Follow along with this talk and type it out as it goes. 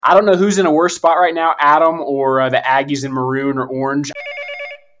I don't know who's in a worse spot right now, Adam or the Aggies in maroon or orange.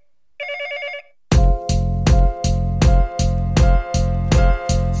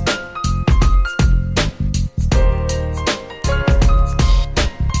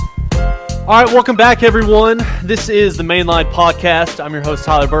 All right, welcome back, everyone. This is the Mainline Podcast. I'm your host,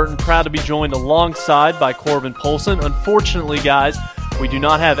 Tyler Burton, proud to be joined alongside by Corbin Polson. Unfortunately, guys, we do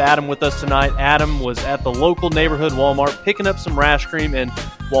not have Adam with us tonight. Adam was at the local neighborhood Walmart picking up some rash cream and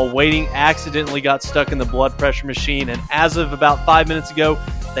while waiting accidentally got stuck in the blood pressure machine. And as of about 5 minutes ago,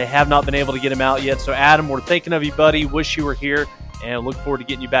 they have not been able to get him out yet. So Adam, we're thinking of you, buddy. Wish you were here and look forward to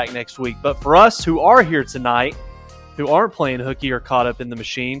getting you back next week. But for us who are here tonight, who aren't playing hooky or caught up in the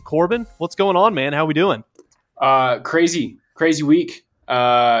machine, Corbin, what's going on, man? How we doing? Crazy week.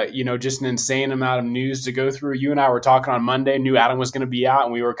 Just an insane amount of news to go through. You and I were talking on Monday, knew Adam was going to be out,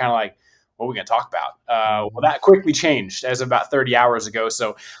 and we were kind of like, what are we going to talk about? Well, that quickly changed as of about 30 hours ago.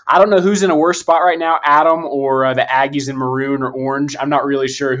 So I don't know who's in a worse spot right now, Adam or the Aggies in maroon or orange. I'm not really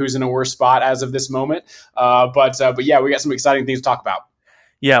sure who's in a worse spot as of this moment. But yeah, we got some exciting things to talk about.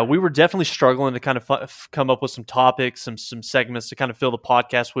 Yeah, we were definitely struggling to kind of come up with some topics, some segments to kind of fill the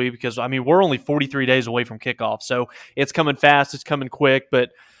podcast week because, I mean, we're only 43 days away from kickoff. So it's coming fast, it's coming quick.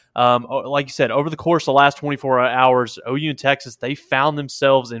 But like you said, over the course of the last 24 hours, OU and Texas, they found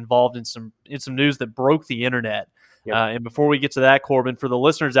themselves involved in some news that broke the internet. Yep. And before we get to that, Corbin, for the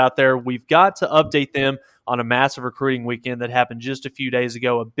listeners out there, we've got to update them on a massive recruiting weekend that happened just a few days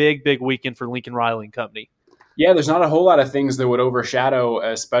ago, a big weekend for Lincoln Riley and company. Yeah, there's not a whole lot of things that would overshadow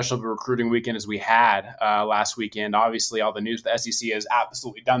as special of a recruiting weekend as we had last weekend. Obviously, all the news, the SEC has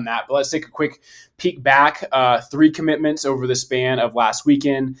absolutely done that. But let's take a quick peek back. 3 commitments over the span of last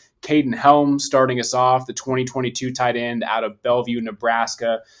weekend. Caden Helms starting us off, the 2022 tight end out of Bellevue,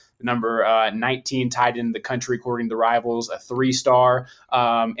 Nebraska. Number 19 tight end in the country, according to the Rivals, a 3-star.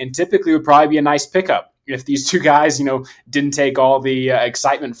 And typically would probably be a nice pickup if these two guys, didn't take all the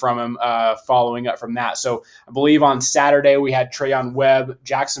excitement from him following up from that. So I believe on Saturday we had Trayon Webb,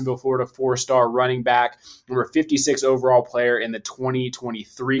 Jacksonville, Florida, 4-star running back, number 56 overall player in the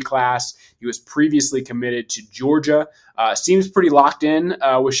 2023 class. He was previously committed to Georgia. Seems pretty locked in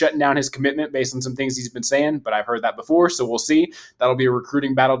with shutting down his commitment based on some things he's been saying, but I've heard that before, so we'll see. That'll be a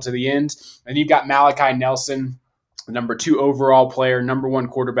recruiting battle to the end. And you've got Malachi Nelson, number 2 overall player, number 1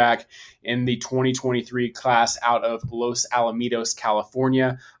 quarterback in the 2023 class out of Los Alamitos,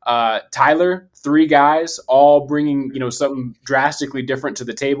 California. Tyler, 3 guys, all bringing something drastically different to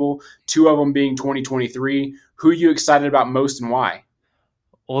the table. 2 of them being 2023. Who are you excited about most and why?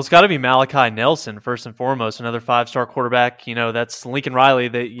 Well, it's got to be Malachi Nelson, first and foremost, another 5-star quarterback. That's Lincoln Riley.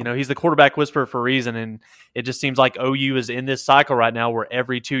 He's the quarterback whisperer for a reason, and it just seems like OU is in this cycle right now where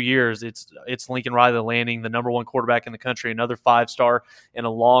every 2 years it's Lincoln Riley landing the number 1 quarterback in the country, another 5-star in a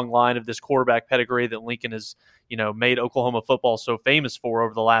long line of this quarterback pedigree that Lincoln has made Oklahoma football so famous for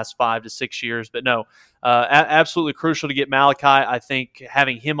over the last 5 to 6 years. But no, absolutely crucial to get Malachi. I think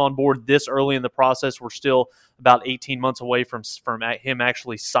having him on board this early in the process, we're still about 18 months away from him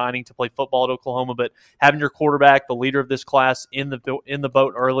actually signing to play football at Oklahoma. But having your quarterback, the leader of this class, in the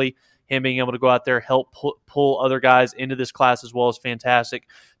boat early, him being able to go out there, help pull other guys into this class as well is fantastic.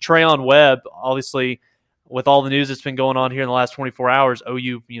 Trayon Webb, obviously, with all the news that's been going on here in the last 24 hours,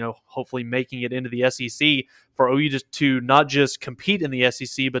 OU, hopefully making it into the SEC, for OU to not just compete in the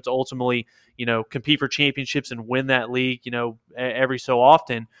SEC, but to ultimately, compete for championships and win that league, every so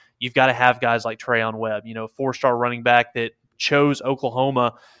often, you've got to have guys like Trayon Webb, 4-star running back that chose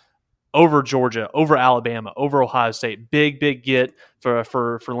Oklahoma over Georgia, over Alabama, over Ohio State. Big get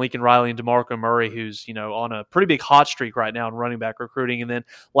for Lincoln Riley and DeMarco Murray, who's on a pretty big hot streak right now in running back recruiting. And then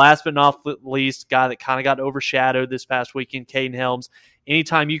last but not least, guy that kind of got overshadowed this past weekend, Caden Helms.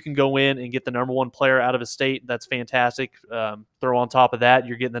 Anytime you can go in and get the number 1 player out of a state, that's fantastic. Throw on top of that,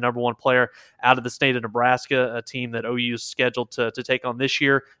 you're getting the number 1 player out of the state of Nebraska, a team that OU is scheduled to take on this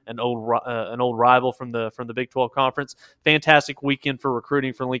year, an old rival from the Big 12 Conference. Fantastic weekend for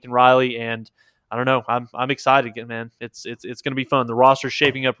recruiting for Lincoln Riley, and I don't know, I'm excited, man. It's going to be fun. The roster's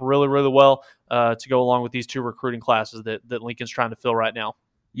shaping up really well to go along with these 2 recruiting classes that Lincoln's trying to fill right now.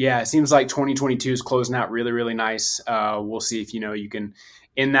 Yeah, it seems like 2022 is closing out really nice. We'll see if you can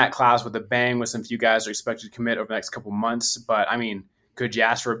end that class with a bang with some few guys are expected to commit over the next couple months. But I mean, could you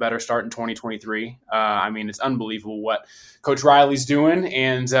ask for a better start in 2023? It's unbelievable what Coach Riley's doing.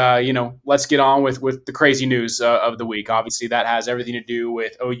 And, let's get on with the crazy news of the week. Obviously, that has everything to do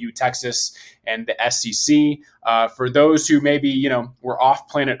with OU, Texas, and the SEC. For those who maybe, were off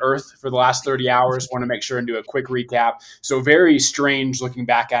planet Earth for the last 30 hours, want to make sure and do a quick recap. So very strange looking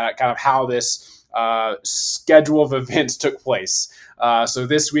back at it, kind of how this schedule of events took place. So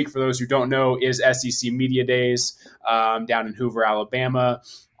this week, for those who don't know, is SEC Media Days down in Hoover, Alabama.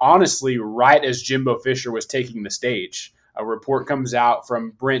 Honestly, right as Jimbo Fisher was taking the stage, a report comes out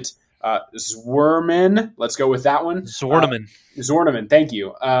from Brent Zwerman. Let's go with that one. Zorneman, thank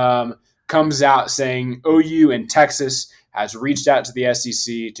you. Comes out saying OU and Texas has reached out to the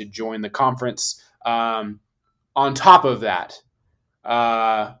SEC to join the conference. On top of that,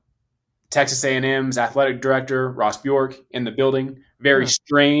 Texas A&M's athletic director, Ross Bjork, in the building. Very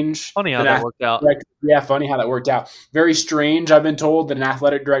strange. Funny how that worked out. Yeah, funny how that worked out. Very strange, I've been told, that an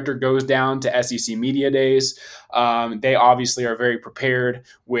athletic director goes down to SEC Media Days. They obviously are very prepared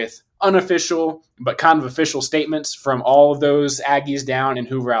with unofficial but kind of official statements from all of those Aggies down in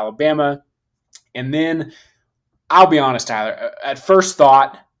Hoover, Alabama. And then, I'll be honest, Tyler, at first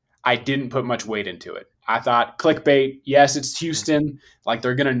thought, I didn't put much weight into it. I thought clickbait, yes, it's Houston. Like,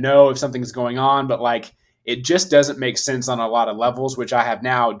 they're going to know if something's going on, but like, it just doesn't make sense on a lot of levels, which I have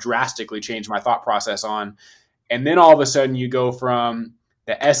now drastically changed my thought process on. And then all of a sudden you go from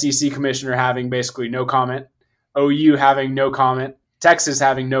the SEC commissioner having basically no comment, OU having no comment, Texas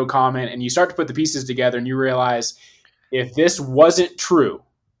having no comment, and you start to put the pieces together and you realize if this wasn't true,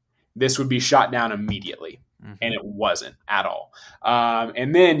 this would be shot down immediately. And it wasn't at all.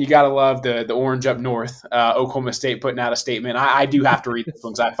 And then you got to love the orange up north, Oklahoma State putting out a statement. I do have to read this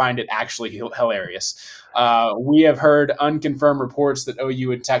one because I find it actually hilarious. We have heard unconfirmed reports that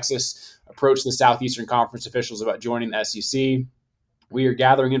OU and Texas approached the Southeastern Conference officials about joining the SEC. We are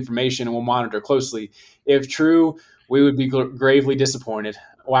gathering information and will monitor closely. If true, we would be gravely disappointed.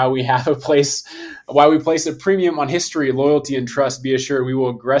 While we place a premium on history, loyalty, and trust, be assured we will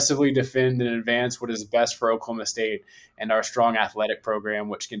aggressively defend and advance what is best for Oklahoma State and our strong athletic program,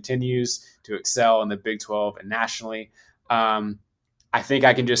 which continues to excel in the Big 12 and nationally. I think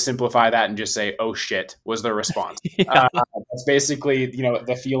I can just simplify that and just say, "Oh shit," was the response. That's basically,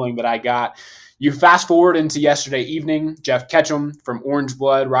 the feeling that I got. You fast forward into yesterday evening, Jeff Ketchum from Orange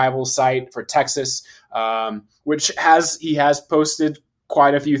Blood Rivals site for Texas, which he has posted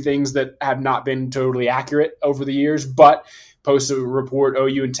quite a few things that have not been totally accurate over the years, but posted a report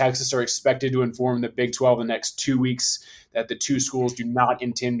OU and Texas are expected to inform the Big 12 in the next 2 weeks that the two schools do not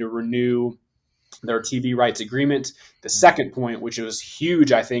intend to renew their TV rights agreement. The second point, which was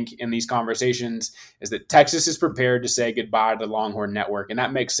huge, I think, in these conversations, is that Texas is prepared to say goodbye to the Longhorn Network, and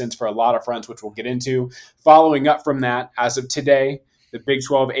that makes sense for a lot of fronts, which we'll get into. Following up from that, as of today, the Big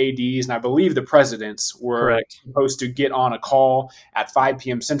 12 ADs, and I believe the presidents were supposed to get on a call at 5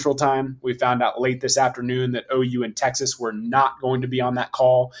 p.m. Central Time. We found out late this afternoon that OU and Texas were not going to be on that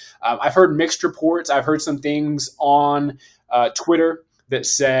call. I've heard mixed reports. I've heard some things on Twitter that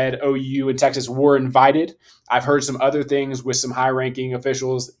said OU and Texas were invited. I've heard some other things with some high-ranking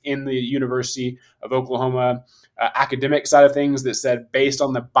officials in the University of Oklahoma academic side of things that said based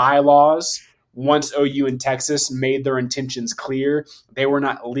on the bylaws, once OU and Texas made their intentions clear, they were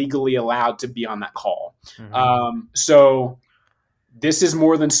not legally allowed to be on that call. So this is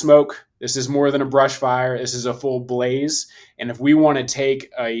more than smoke. This is more than a brush fire. This is a full blaze. And if we want to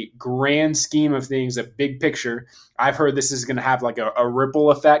take a grand scheme of things, a big picture, I've heard this is going to have like a ripple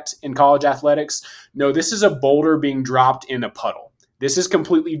effect in college athletics. No, this is a boulder being dropped in a puddle. This is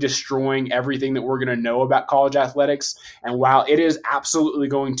completely destroying everything that we're going to know about college athletics. And while it is absolutely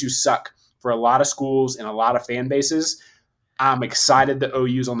going to suck for a lot of schools and a lot of fan bases, I'm excited that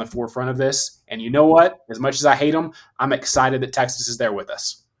OU's on the forefront of this. And you know what? As much as I hate them, I'm excited that Texas is there with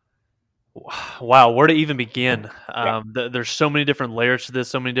us. Wow, where to even begin? There's so many different layers to this,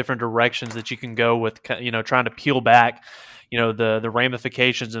 so many different directions that you can go with, trying to peel back, the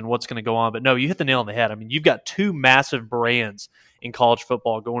ramifications and what's going to go on. But no, you hit the nail on the head. I mean, you've got two massive brands in college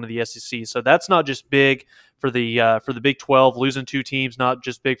football going to the SEC. So that's not just big for the Big 12, losing two teams, not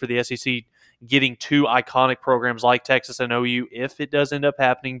just big for the SEC, getting two iconic programs like Texas and OU if it does end up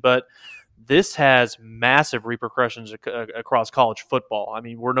happening. But this has massive repercussions across college football. I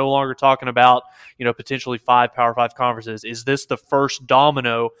mean, we're no longer talking about, potentially 5 Power 5 conferences. Is this the first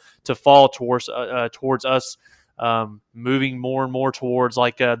domino to fall towards us moving more and more towards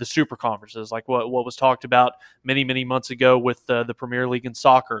like the super conferences, like what was talked about many, many months ago with the Premier League in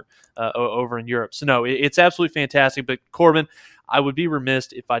soccer over in Europe? So no, it's absolutely fantastic. But Corbin, I would be remiss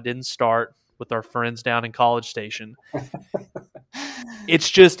if I didn't start with our friends down in College Station. It's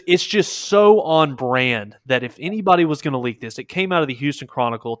just so on brand that if anybody was going to leak this, it came out of the Houston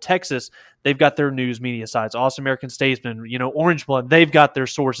Chronicle. Texas, they've got their news media sites. Awesome American Statesman, Orange Blood, they've got their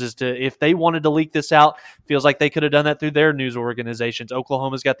sources to. If they wanted to leak this out, feels like they could have done that through their news organizations.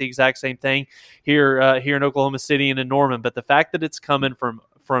 Oklahoma's got the exact same thing here in Oklahoma City and in Norman. But the fact that it's coming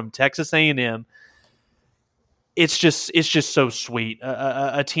from Texas A&M, it's just so sweet.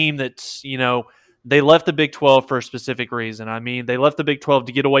 A team that's, they left the Big 12 for a specific reason. I mean, they left the Big 12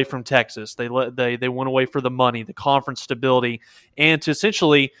 to get away from Texas. They went away for the money, the conference stability, and to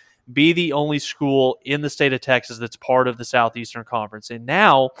essentially be the only school in the state of Texas that's part of the Southeastern Conference. And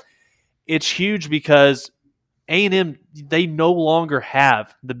now it's huge because A&M, they no longer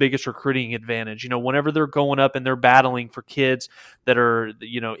have the biggest recruiting advantage. Whenever they're going up and they're battling for kids that are,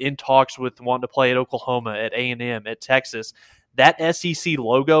 in talks with wanting to play at Oklahoma, at A&M, at Texas, that SEC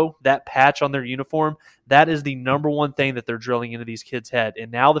logo, that patch on their uniform, that is the number one thing that they're drilling into these kids' head.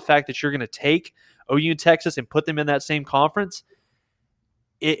 And now the fact that you're going to take OU and Texas and put them in that same conference,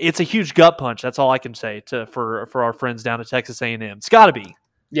 it's a huge gut punch. That's all I can say for our friends down at Texas A&M. It's got to be.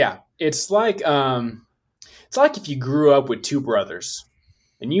 Yeah, it's like if you grew up with two brothers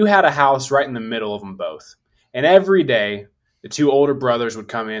and you had a house right in the middle of them both. And every day, the two older brothers would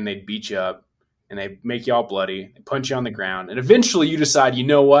come in, they'd beat you up, and they'd make you all bloody, they'd punch you on the ground. And eventually you decide, you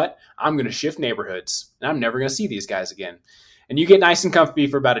know what? I'm going to shift neighborhoods, and I'm never going to see these guys again. And you get nice and comfy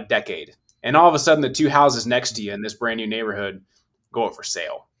for about a decade. And all of a sudden, the two houses next to you in this brand new neighborhood go up for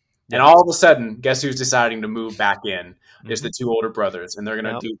sale. And all of a sudden, guess who's deciding to move back in? Is the two older brothers, and they're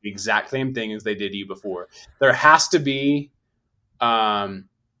going to do the exact same thing as they did to you before. There has to be,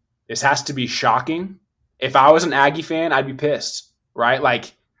 this has to be shocking. If I was an Aggie fan, I'd be pissed, right?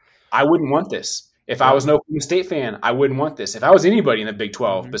 Like, I wouldn't want this. If I was an Oklahoma State fan, I wouldn't want this. If I was anybody in the Big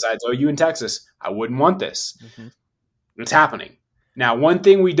 12 besides OU and Texas, I wouldn't want this. It's happening. Now, one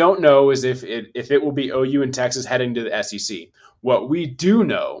thing we don't know is if it will be OU and Texas heading to the SEC. What we do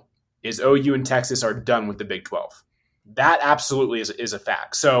know is OU and Texas are done with the Big 12. That absolutely is a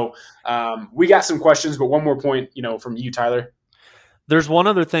fact. So we got some questions, but one more point, from you, Tyler. There's one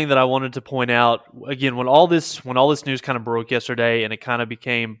other thing that I wanted to point out. Again, when all this news kind of broke yesterday, and it kind of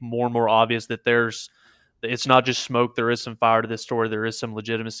became more and more obvious that it's not just smoke. There is some fire to this story. There is some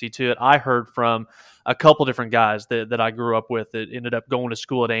legitimacy to it. I heard from a couple different guys that I grew up with that ended up going to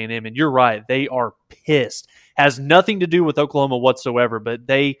school at A&M, and you're right, they are pissed. Has nothing to do with Oklahoma whatsoever, but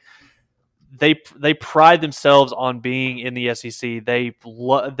they pride themselves on being in the SEC. They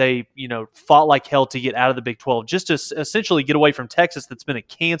fought like hell to get out of the Big 12, just to essentially get away from Texas. That's been a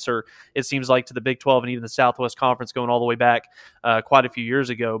cancer, it seems like, to the Big 12 and even the Southwest Conference going all the way back quite a few years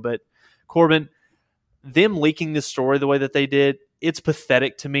ago. But Corbin, them leaking this story the way that they did, it's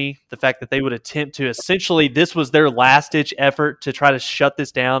pathetic to me. The fact that they would attempt to essentially, this was their last-ditch effort to try to shut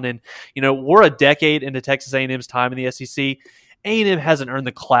this down. And we're a decade into Texas A&M's time in the SEC. A&M hasn't earned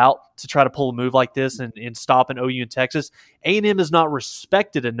the clout to try to pull a move like this and stop an OU in Texas. A&M is not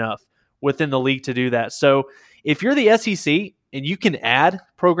respected enough within the league to do that. So if you're the SEC and you can add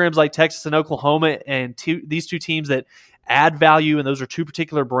programs like Texas and Oklahoma and these two teams that add value, and those are two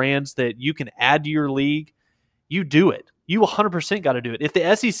particular brands that you can add to your league, you do it. You 100% got to do it. If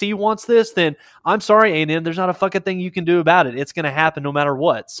the SEC wants this, then I'm sorry, A&M, there's not a fucking thing you can do about it. It's going to happen no matter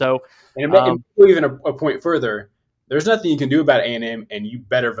what. So, and even a point further, there's nothing you can do about A&M, and you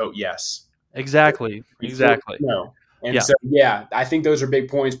better vote yes. Exactly. No. And so, I think those are big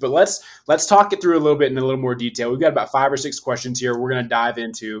points. But let's talk it through a little bit in a little more detail. We've got about 5 or 6 questions here we're going to dive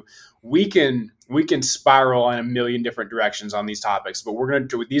into. We can spiral in a million different directions on these topics, but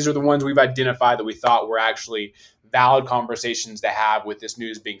these are the ones we've identified that we thought were actually valid conversations to have with this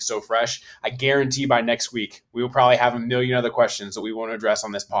news being so fresh. I guarantee by next week, we will probably have a million other questions that we want to address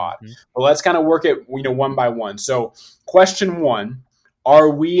on this pod. But let's kind of work it, one by one. So question 1, are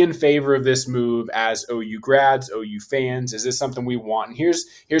we in favor of this move as OU grads, OU fans? Is this something we want? And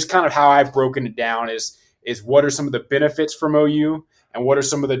here's kind of how I've broken it down is what are some of the benefits from OU and what are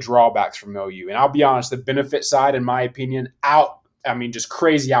some of the drawbacks from OU? And I'll be honest, the benefit side, in my opinion, just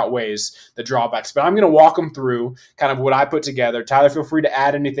crazy outweighs the drawbacks. But I'm going to walk them through kind of what I put together. Tyler, feel free to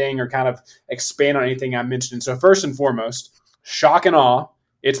add anything or kind of expand on anything I mentioned. So first and foremost, shock and awe,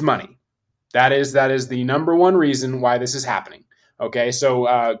 it's money. That is the number one reason why this is happening. Okay,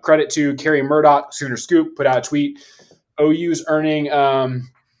 so credit to Kerry Murdoch, Sooner Scoop, put out a tweet. OU's earning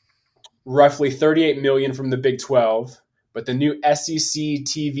roughly $38 million from the Big 12, but the new SEC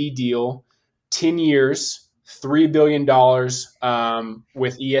TV deal, 10 years, $3 billion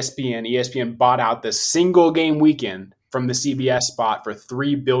with ESPN. ESPN bought out the single game weekend from the CBS spot for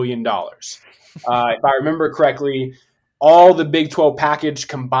 $3 billion. If I remember correctly, all the Big 12 package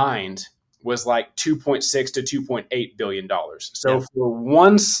combined was like $2.6 to $2.8 billion. So for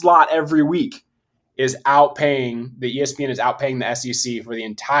one slot every week the ESPN is outpaying the SEC for the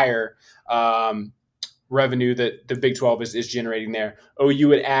entire revenue that the Big 12 is generating there. OU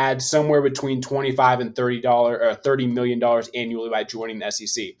would add somewhere between $25 and $30 million annually by joining the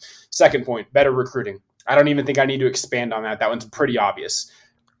SEC. Second point, better recruiting. I don't even think I need to expand on that. That one's pretty obvious.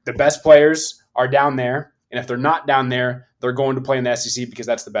 The best players are down there. And if they're not down there, they're going to play in the SEC because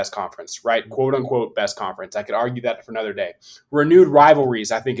that's the best conference, right? Quote unquote, best conference. I could argue that for another day. Renewed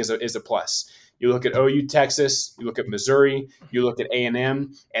rivalries, I think, is a plus. You look at OU, Texas, you look at Missouri, you look at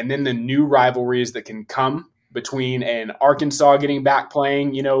A&M, and then the new rivalries that can come between an Arkansas getting back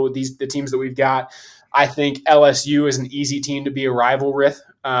playing, the teams that we've got. I think LSU is an easy team to be a rival with.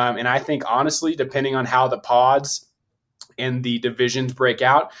 And I think, honestly, depending on how the pods and the divisions break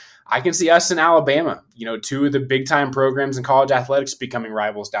out, I can see us in Alabama, two of the big time programs in college athletics becoming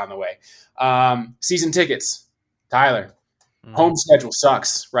rivals down the way. Season tickets, Tyler, home schedule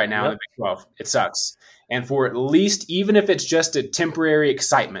sucks right now in the Big 12. It sucks. And for at least, even if it's just a temporary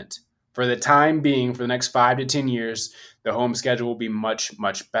excitement, for the time being, for the next 5 to 10 years, the home schedule will be much,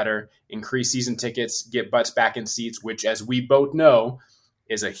 much better. Increase season tickets, get butts back in seats, which, as we both know,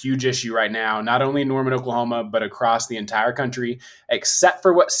 is a huge issue right now, not only in Norman, Oklahoma, but across the entire country, except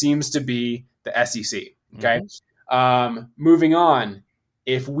for what seems to be the SEC. Okay. Moving on.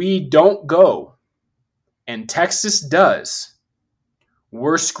 If we don't go and Texas does,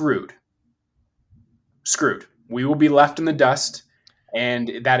 we're screwed. Screwed. We will be left in the dust,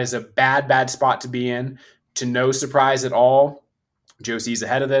 and that is a bad, bad spot to be in. To no surprise at all, Joe C's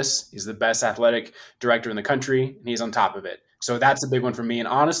ahead of this. He's the best athletic director in the country, and he's on top of it. So that's a big one for me. And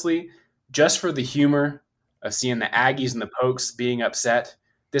honestly, just for the humor of seeing the Aggies and the Pokes being upset,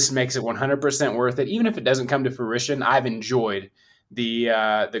 this makes it 100% worth it. Even if it doesn't come to fruition, I've enjoyed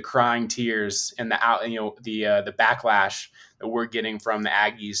the crying tears and the backlash that we're getting from the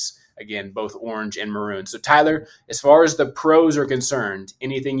Aggies. Again, both orange and maroon. So Tyler, as far as the pros are concerned,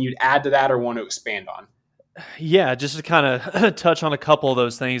 anything you'd add to that or want to expand on? Yeah, just to kind of touch on a couple of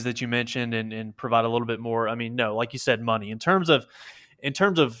those things that you mentioned and provide a little bit more. I mean, no, like you said, money in terms of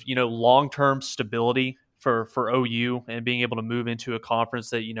long-term stability for OU and being able to move into a conference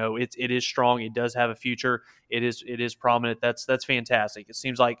that it is strong, it does have a future, it is prominent. That's fantastic. It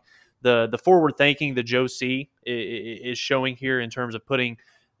seems like the forward thinking that Joe C is showing here in terms of putting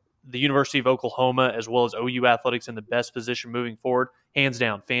the University of Oklahoma as well as OU athletics in the best position moving forward. Hands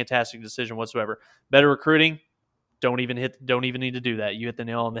down, fantastic decision whatsoever. Better recruiting, don't even need to do that. You hit the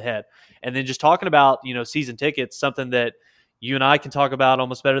nail on the head. And then just talking about, season tickets, something that you and I can talk about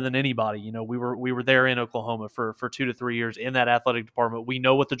almost better than anybody. We were there in Oklahoma for 2 to 3 years in that athletic department. We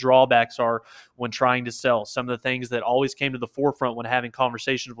know what the drawbacks are when trying to sell. Some of the things that always came to the forefront when having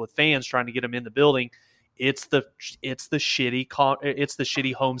conversations with fans trying to get them in the building. It's the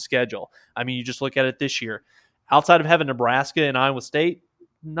shitty home schedule. I mean, you just look at it this year. Outside of having Nebraska and Iowa State,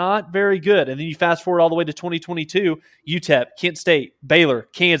 not very good. And then you fast forward all the way to 2022, UTEP, Kent State, Baylor,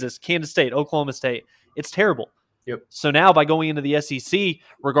 Kansas State, Oklahoma State. It's terrible. Yep. So now by going into the SEC,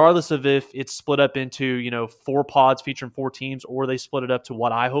 regardless of if it's split up into 4 pods featuring 4 teams, or they split it up to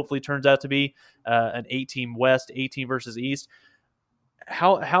what I hopefully turns out to be an 8-team West, 8-team versus East.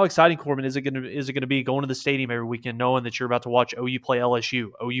 How exciting, Corbin, is it going to be going to the stadium every weekend knowing that you're about to watch OU play LSU,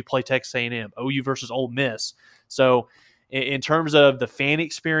 OU play Texas A&M, OU versus Ole Miss? So in terms of the fan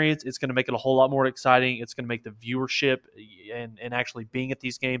experience, it's going to make it a whole lot more exciting. It's going to make the viewership and actually being at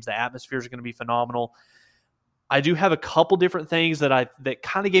these games, the atmosphere is going to be phenomenal. I do have a couple different things that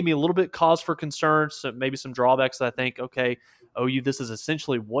kind of gave me a little bit cause for concern, so maybe some drawbacks that I think, okay, OU, this is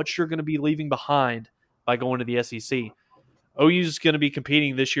essentially what you're going to be leaving behind by going to the SEC. OU is going to be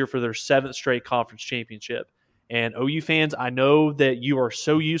competing this year for their 7th straight conference championship. And OU fans, I know that you are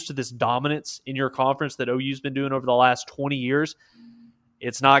so used to this dominance in your conference that OU's been doing over the last 20 years.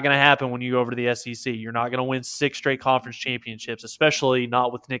 It's not going to happen when you go over to the SEC. You're not going to win 6 straight conference championships, especially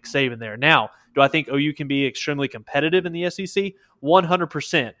not with Nick Saban there. Now, do I think OU can be extremely competitive in the SEC?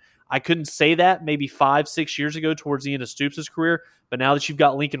 100%. I couldn't say that maybe 5-6 years ago towards the end of Stoops' career, but now that you've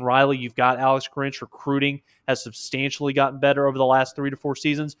got Lincoln Riley, you've got Alex Grinch, recruiting has substantially gotten better over the last 3 to 4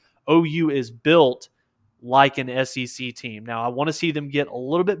 seasons. OU is built like an SEC team. Now, I want to see them get a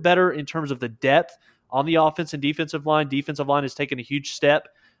little bit better in terms of the depth on the offense and defensive line. Defensive line has taken a huge step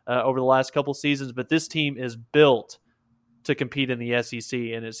over the last couple seasons, but this team is built to compete in the SEC,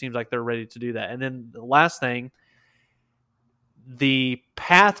 and it seems like they're ready to do that. And then the last thing, the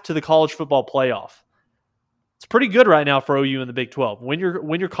path to the college football playoff. It's pretty good right now for OU in the Big 12. Win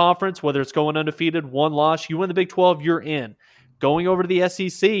your conference, whether it's going undefeated, 1 loss, you win the Big 12, you're in. Going over to the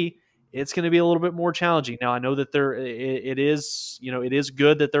SEC, it's going to be a little bit more challenging. Now, I know that it is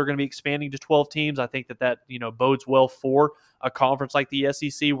good that they're going to be expanding to 12 teams. I think that bodes well for a conference like the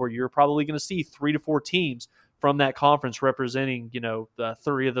SEC, where you're probably going to see 3 to 4 teams from that conference representing, the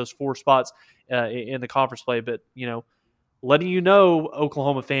 3 of those 4 spots in the conference play. But, letting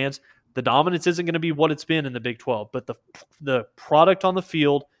Oklahoma fans, the dominance isn't going to be what it's been in the Big 12, but the product on the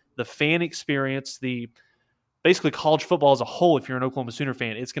field, the fan experience, the basically college football as a whole, if you're an Oklahoma Sooner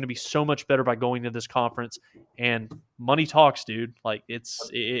fan, it's going to be so much better by going to this conference. And money talks, dude. Like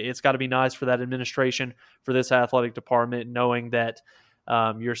it's got to be nice for that administration, for this athletic department, knowing that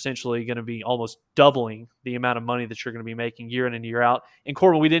you're essentially going to be almost doubling the amount of money that you're going to be making year in and year out. And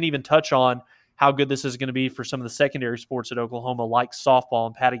Corbin, we didn't even touch on how good this is going to be for some of the secondary sports at Oklahoma, like softball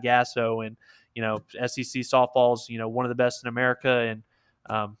and Patty Gasso, and SEC softball is one of the best in America.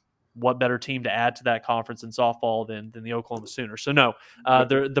 And what better team to add to that conference in softball than the Oklahoma Sooners? So no,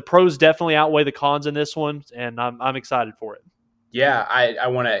 the pros definitely outweigh the cons in this one, and I'm excited for it. Yeah, I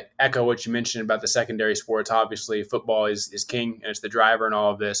want to echo what you mentioned about the secondary sports. Obviously, football is king, and it's the driver in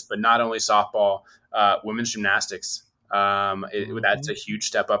all of this. But not only softball, women's gymnastics. That's a huge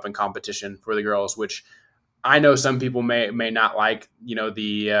step up in competition for the girls, which I know some people may not like.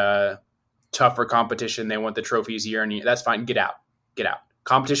 The tougher competition. They want the trophies year and year. That's fine. Get out.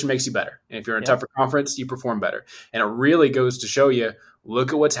 Competition makes you better. And if you're in a tougher conference, you perform better. And it really goes to show you,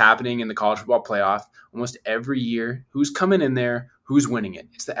 look at what's happening in the college football playoff. Almost every year, who's coming in there, who's winning it?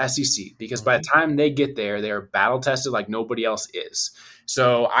 It's the SEC. Because by the time they get there, they're battle-tested like nobody else is.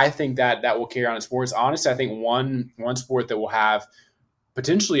 So I think that will carry on in sports. Honestly, I think one sport that will have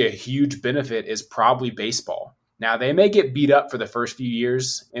potentially a huge benefit is probably baseball. Now, they may get beat up for the first few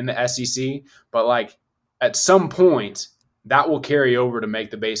years in the SEC, but at some point – that will carry over to make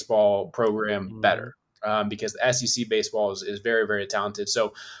the baseball program better because the SEC baseball is very, very talented.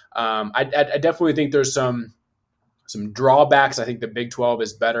 So I definitely think there's some drawbacks. I think the Big 12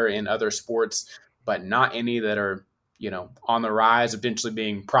 is better in other sports, but not any that are, on the rise, eventually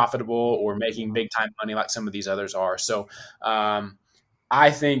being profitable or making big time money like some of these others are. So I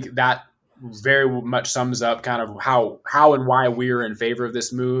think that very much sums up kind of how and why we're in favor of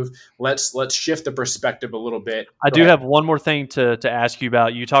this move. Let's shift the perspective a little bit. I do have one more thing to ask you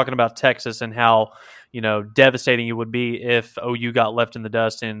about. You talking about Texas and how devastating it would be if OU got left in the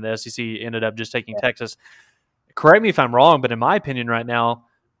dust and the SEC ended up just taking Texas. Correct me if I'm wrong, but in my opinion right now,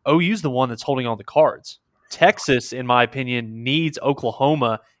 OU's the one that's holding all the cards. Texas, in my opinion, needs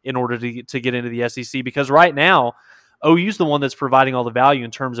Oklahoma in order to get into the SEC because right now OU's the one that's providing all the value in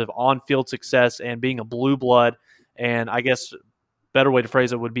terms of on-field success and being a blue blood, and I guess better way to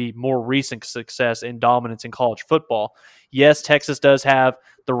phrase it would be more recent success and dominance in college football. Yes, Texas does have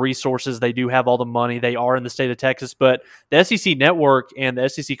the resources. They do have all the money. They are in the state of Texas, but the SEC network and the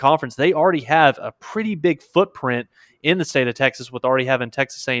SEC conference, they already have a pretty big footprint in the state of Texas with already having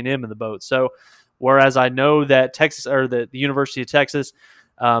Texas A&M in the boat. So whereas I know that Texas or the University of Texas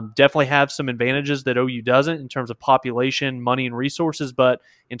definitely have some advantages that OU doesn't in terms of population, money, and resources. But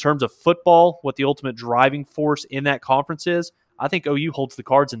in terms of football, what the ultimate driving force in that conference is, I think OU holds the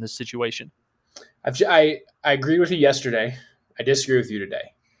cards in this situation. I agreed with you yesterday. I disagree with you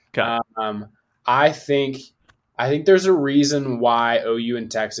today. Okay. I think there's a reason why OU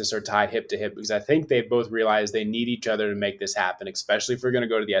and Texas are tied hip to hip because I think they both realize they need each other to make this happen, especially if we're going to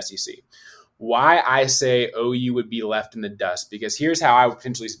go to the SEC. Why I say OU would be left in the dust, because here's how I would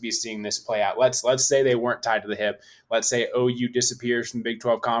potentially be seeing this play out. Let's say they weren't tied to the hip. Let's say OU disappears from the Big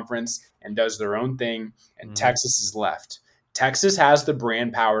 12 Conference and does their own thing, and Texas is left. Texas has the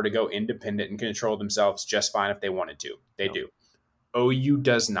brand power to go independent and control themselves just fine if they wanted to. They do. OU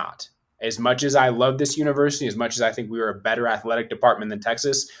does not. As much as I love this university, as much as I think we are a better athletic department than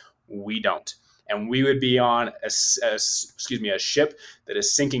Texas, we don't. And we would be on a ship that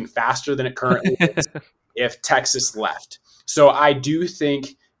is sinking faster than it currently is if Texas left. So I do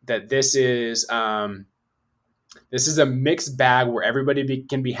think that this is a mixed bag where everybody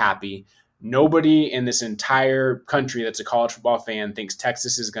can be happy. Nobody in this entire country that's a college football fan thinks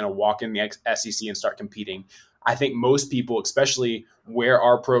Texas is going to walk in the SEC and start competing. I think most people, especially where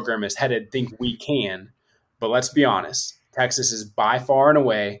our program is headed, think we can. But let's be honest. Texas is by far and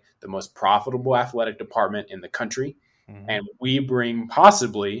away the most profitable athletic department in the country. Mm-hmm. And we bring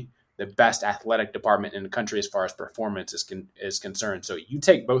possibly the best athletic department in the country as far as performance is concerned. So you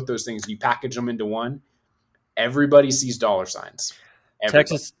take both those things, you package them into one, everybody sees dollar signs.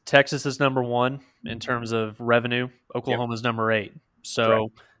 Everybody. Texas is number one in terms of revenue. Oklahoma's number 8.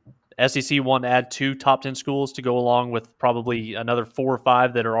 So SEC want to add 2 top 10 schools to go along with probably another 4 or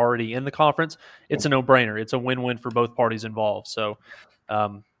 5 that are already in the conference. It's a no-brainer. It's a win-win for both parties involved. So,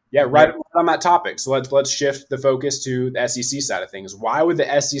 right on that topic. So let's shift the focus to the SEC side of things. Why would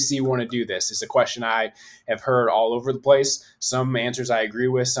the SEC want to do this? It's a question I have heard all over the place. Some answers I agree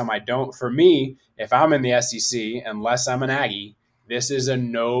with, some I don't. For me, if I'm in the SEC, unless I'm an Aggie, this is a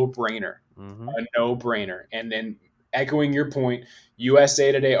no-brainer. Mm-hmm. A no-brainer. And then echoing your point,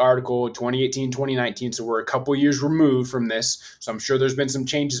 USA Today article 2018, 2019. So we're a couple years removed from this. So I'm sure there's been some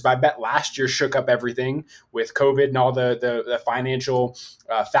changes, but I bet last year shook up everything with COVID and all the financial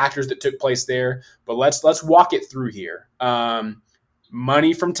factors that took place there. But let's walk it through here.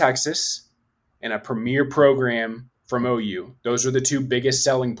 Money from Texas and a premier program from OU. Those are the two biggest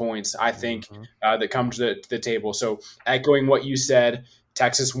selling points, I think, that come to the table. So echoing what you said,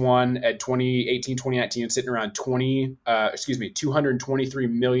 Texas won at 2018, 2019, sitting around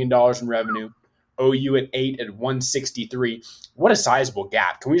 $223 million in revenue. OU at 8 at 163. What a sizable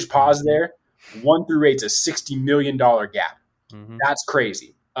gap. Can we just pause there? 1 through 8 is a $60 million gap. That's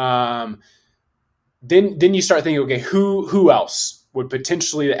crazy. Then you start thinking, okay, who else would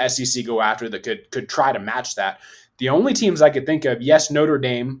potentially the SEC go after that could try to match that? The only teams I could think of, yes, Notre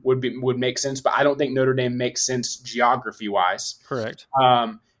Dame would make sense, but I don't think Notre Dame makes sense geography-wise. Correct.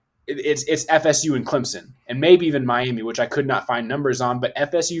 It's FSU and Clemson, and maybe even Miami, which I could not find numbers on, but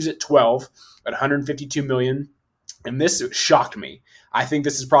FSU's at 12 at $152 million, and this shocked me. I think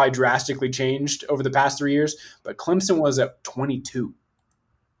this has probably drastically changed over the past 3 years, but Clemson was at 22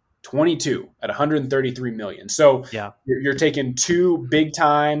 at $133 million. So you're taking two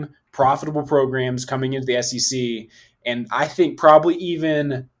big-time profitable programs coming into the SEC, and I think probably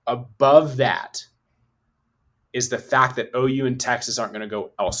even above that is the fact that OU and Texas aren't going to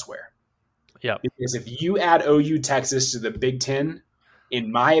go elsewhere. Yeah, because if you add OU Texas to the Big Ten,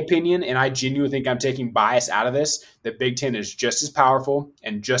 in my opinion, and I genuinely think I'm taking bias out of this, the Big Ten is just as powerful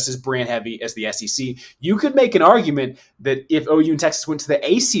and just as brand heavy as the SEC. You could make an argument that if OU and Texas went to the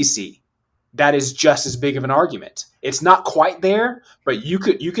ACC, that is just as big of an argument. It's not quite there, but you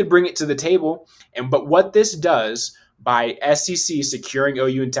could bring it to the table. But what this does by SEC securing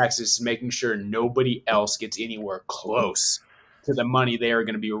OU and Texas is making sure nobody else gets anywhere close to the money they are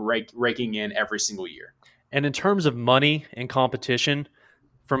going to be raking in every single year. And in terms of money and competition,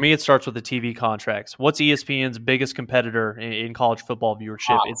 for me, it starts with the TV contracts. What's ESPN's biggest competitor in college football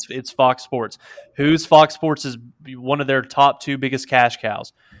viewership? It's Fox Sports. Who's Fox Sports is one of their top two biggest cash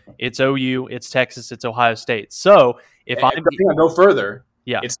cows. It's OU, it's Texas, it's Ohio State. So if I go further,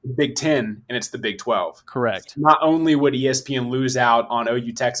 it's the Big Ten and it's the Big 12. Correct. Not only would ESPN lose out on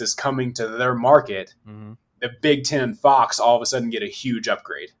OU Texas coming to their market, the Big Ten and Fox all of a sudden get a huge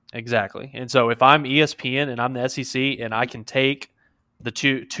upgrade. Exactly. And so if I'm ESPN and I'm the SEC and I can take the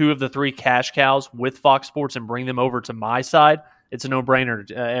two of the three cash cows with Fox Sports and bring them over to my side, it's a no-brainer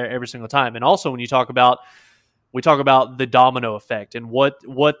every single time. And also when we talk about the domino effect and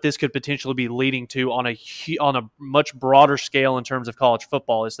what this could potentially be leading to on a much broader scale in terms of college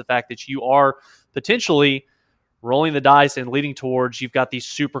football is the fact that you are potentially rolling the dice and leading towards you've got these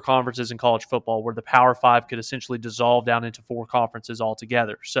super conferences in college football where the Power Five could essentially dissolve down into four conferences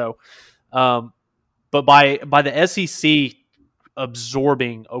altogether. So, but by the SEC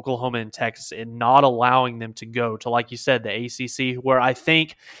absorbing Oklahoma and Texas and not allowing them to go to, like you said, the ACC, where I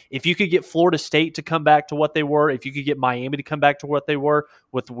think if you could get Florida State to come back to what they were, if you could get Miami to come back to what they were,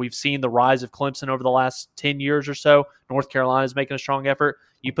 we've seen the rise of Clemson over the last 10 years or so, North Carolina is making a strong effort.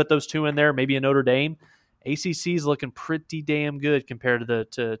 You put those two in there, maybe a Notre Dame, ACC is looking pretty damn good compared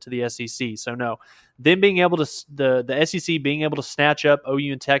to the SEC. So no, them being able to the SEC being able to snatch up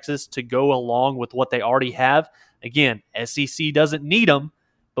OU and Texas to go along with what they already have. Again, SEC doesn't need them,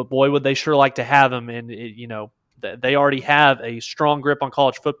 but boy, would they sure like to have them. And they already have a strong grip on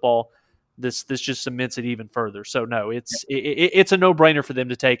college football. This just cements it even further. So no, it's a no-brainer for them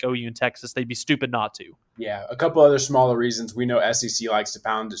to take OU and Texas. They'd be stupid not to. Yeah, a couple other smaller reasons. We know SEC likes to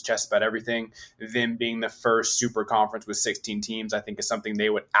pound its chest about everything. Them being the first super conference with 16 teams, I think is something they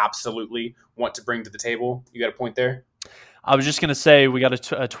would absolutely want to bring to the table. You got a point there? I was just going to say we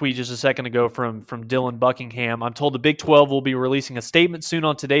got a tweet just a second ago from Dylan Buckingham. I'm told the Big 12 will be releasing a statement soon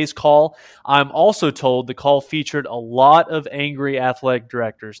on today's call. I'm also told the call featured a lot of angry athletic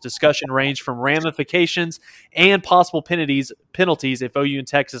directors. Discussion ranged from ramifications and possible penalties if OU and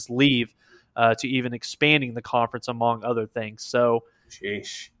Texas leave to even expanding the conference, among other things. So,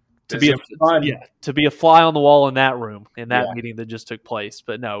 sheesh. To be a fly on the wall in that room in that meeting that just took place.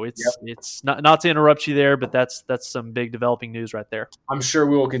 But no, it's not to interrupt you there, but that's some big developing news right there. I'm sure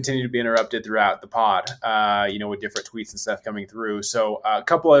we will continue to be interrupted throughout the pod, with different tweets and stuff coming through. So a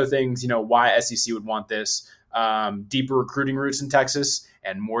couple other things, why SEC would want this, deeper recruiting routes in Texas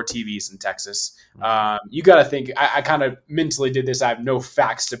and more TVs in Texas. You got to think, I kind of mentally did this. I have no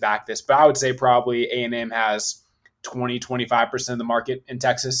facts to back this, but I would say probably A&M has 20-25% of the market in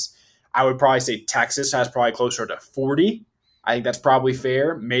Texas. I would probably say Texas has probably closer to 40. I think that's probably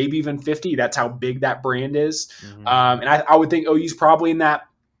fair, maybe even 50. That's how big that brand is. And I would think OU's probably in that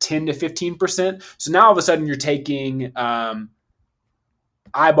 10 to 15%. So now all of a sudden you're taking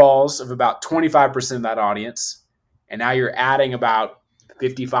eyeballs of about 25% of that audience, and now you're adding about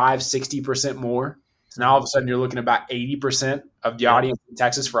 55-60% more. So now all of a sudden you're looking at about 80% of the audience in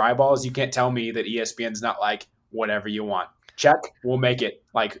Texas for eyeballs. You can't tell me that ESPN's not like, whatever you want. Check, we'll make it.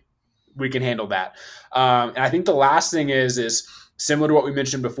 Like, we can handle that. And I think the last thing is similar to what we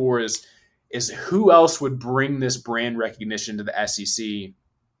mentioned before is who else would bring this brand recognition to the SEC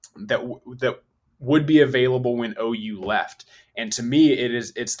that would be available when OU left. And to me,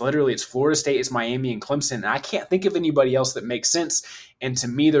 it's Florida State, it's Miami, and Clemson. And I can't think of anybody else that makes sense. And to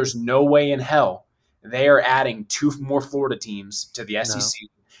me, there's no way in hell they are adding 2 more Florida teams to the SEC. No.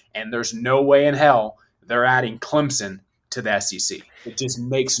 And there's no way in hell they're adding Clemson to the SEC. It just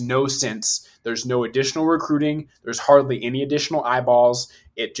makes no sense. There's no additional recruiting. There's hardly any additional eyeballs.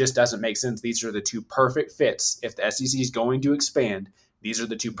 It just doesn't make sense. These are the 2 perfect fits. If the SEC is going to expand, these are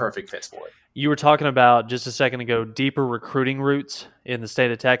the 2 perfect fits for it. You were talking about just a second ago, deeper recruiting routes in the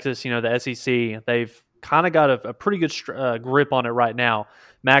state of Texas. You know, the SEC, they've kind of got a pretty good grip on it right now.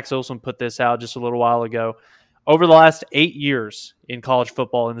 Max Olson put this out just a little while ago. Over the last 8 years in college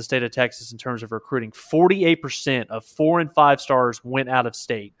football in the state of Texas in terms of recruiting, 48% of 4 and 5 stars went out of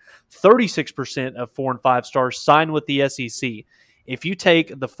state. 36% of 4 and 5 stars signed with the SEC. If you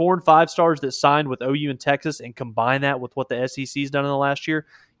take the 4 and 5 stars that signed with OU in Texas and combine that with what the SEC's done in the last year,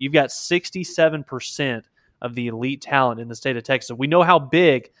 you've got 67% of the elite talent in the state of Texas. We know how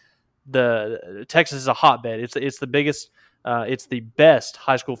big the Texas is a hotbed. It's the biggest. It's the best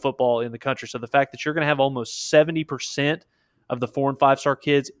high school football in the country. So the fact that you're going to have almost 70% of the 4 and 5 star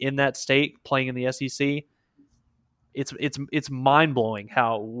kids in that state playing in the SEC, it's mind blowing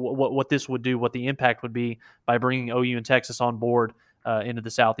how what this would do, what the impact would be by bringing OU and Texas on board into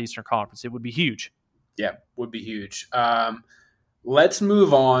the Southeastern Conference. It would be huge. Yeah, would be huge. Let's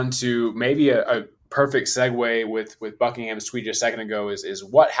move on to maybe a perfect segue with Buckingham's tweet just a second ago is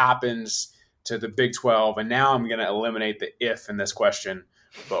what happens to the Big 12. And now I'm going to eliminate the if in this question,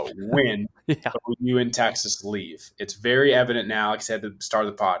 but when OU and Texas leave. It's very evident now, like I said at the start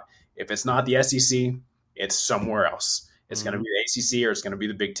of the pod, if it's not the SEC, it's somewhere else. It's going to be the ACC or it's going to be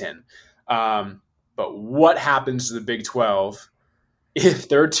the Big 10. But what happens to the Big 12 if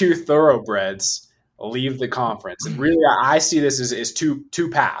their 2 thoroughbreds leave the conference? And really, I see this as two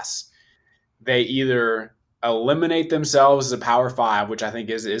paths. They either eliminate themselves as a Power 5, which I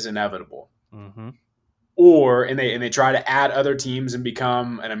think is inevitable, or they try to add other teams and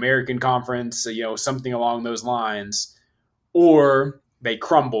become an American conference, something along those lines, or they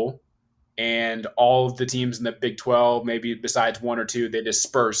crumble and all of the teams in the Big 12, maybe besides 1 or 2, they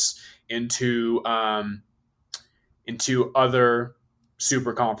disperse into other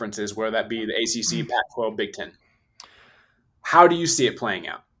super conferences, whether that be the ACC, Pac-12, Big 10. How do you see it playing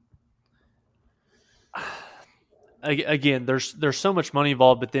out? Again, there's so much money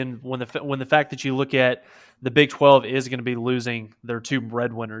involved, but then when the fact that you look at the Big 12 is going to be losing their 2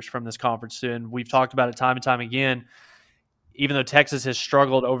 breadwinners from this conference, and we've talked about it time and time again. Even though Texas has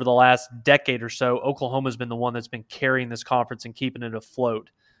struggled over the last decade or so, Oklahoma's been the one that's been carrying this conference and keeping it afloat.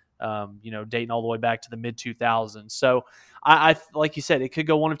 Dating all the way back to the mid-2000s. So I like you said, it could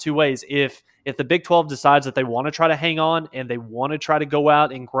go one of 2 ways. If the Big 12 decides that they want to try to hang on and they want to try to go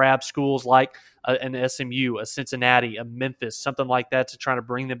out and grab schools like an SMU, a Cincinnati, a Memphis, something like that to try to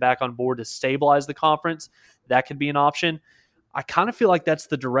bring them back on board to stabilize the conference, that could be an option. I kind of feel like that's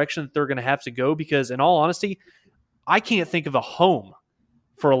the direction that they're going to have to go because, in all honesty, I can't think of a home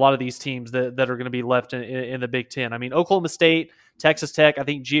for a lot of these teams that are going to be left in the Big Ten. I mean, Oklahoma State, Texas Tech, I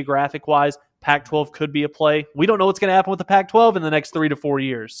think geographic-wise, Pac-12 could be a play. We don't know what's going to happen with the Pac-12 in the next 3 to 4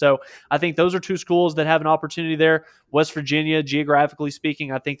 years. So I think those are 2 schools that have an opportunity there. West Virginia, geographically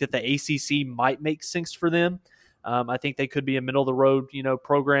speaking, I think that the ACC might make sense for them. I think they could be a middle-of-the-road,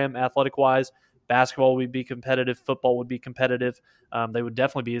 program athletic-wise. Basketball would be competitive. Football would be competitive. They would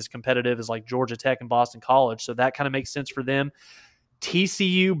definitely be as competitive as like Georgia Tech and Boston College. So that kind of makes sense for them.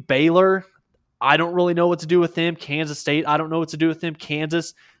 TCU, Baylor, I don't really know what to do with them. Kansas State, I don't know what to do with them.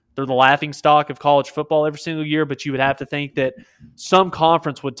 Kansas, they're the laughingstock of college football every single year, but you would have to think that some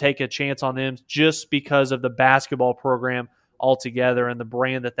conference would take a chance on them just because of the basketball program altogether and the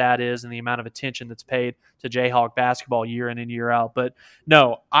brand that is and the amount of attention that's paid to Jayhawk basketball year in and year out. But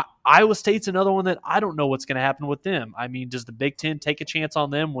no, Iowa State's another one that I don't know what's going to happen with them. I mean, does the Big Ten take a chance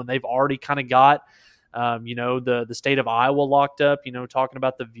on them when they've already kind of got the state of Iowa locked up, talking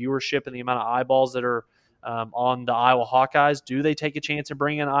about the viewership and the amount of eyeballs that are on the Iowa Hawkeyes? Do they take a chance of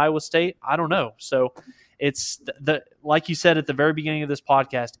bringing in Iowa State? I don't know. So it's like you said at the very beginning of this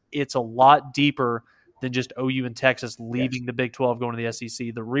podcast, it's a lot deeper than just OU and Texas leaving the Big 12 going to the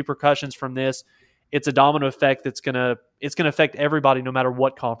SEC. The repercussions from this, it's a domino effect it's gonna affect everybody no matter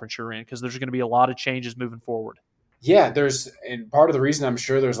what conference you're in, because there's going to be a lot of changes moving forward. Yeah, and part of the reason I'm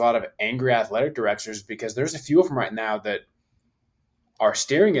sure there's a lot of angry athletic directors because there's a few of them right now that are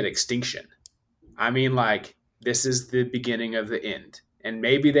staring at extinction. I mean, like, this is the beginning of the end. And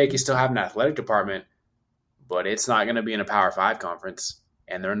maybe they can still have an athletic department, but it's not going to be in a Power 5 conference.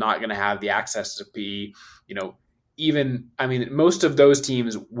 And they're not going to have the access to be, most of those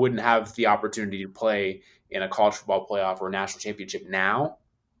teams wouldn't have the opportunity to play in a college football playoff or a national championship now,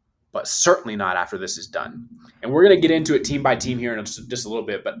 but certainly not after this is done. And we're going to get into it team by team here in just a little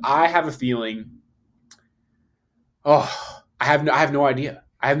bit, but I have a feeling, I have no idea.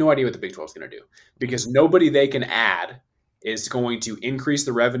 I have no idea what the Big 12 is going to do because nobody they can add is going to increase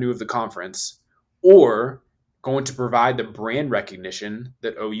the revenue of the conference or going to provide the brand recognition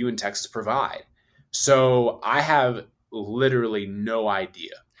that OU and Texas provide. So I have literally no idea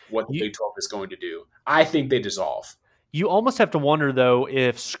what the Big 12 is going to do. I think they dissolve. You almost have to wonder, though,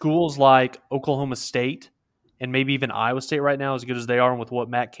 if schools like Oklahoma State and maybe even Iowa State right now, as good as they are and with what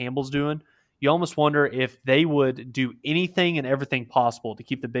Matt Campbell's doing, you almost wonder if they would do anything and everything possible to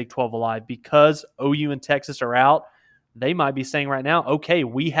keep the Big 12 alive. Because OU and Texas are out, they might be saying right now, okay,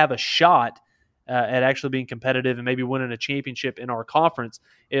 we have a shot at actually being competitive and maybe winning a championship in our conference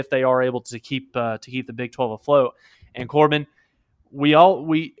if they are able to keep the Big 12 afloat. And Corbin, we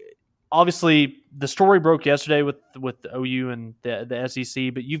obviously the story broke yesterday with the OU and the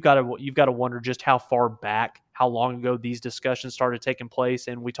SEC, but you've got to wonder just how far back, how long ago these discussions started taking place.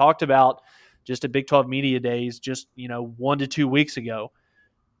 And we talked about just at Big 12 Media Days, just 1 to 2 weeks ago,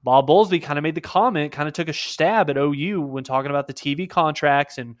 Bob Bowlesby kind of made the comment, kind of took a stab at OU when talking about the TV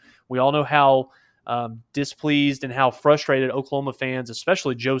contracts, and we all know how displeased and how frustrated Oklahoma fans,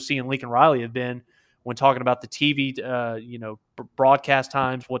 especially Joe C. and Lincoln Riley, have been when talking about the TV, broadcast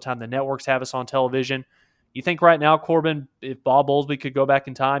times, what time the networks have us on television. You think right now, Corbin, if Bob Bowlesby could go back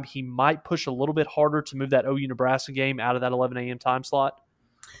in time, he might push a little bit harder to move that OU-Nebraska game out of that 11 a.m. time slot?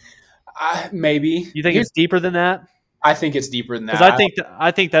 Maybe. You think it's deeper than that? I think it's deeper than that. Because I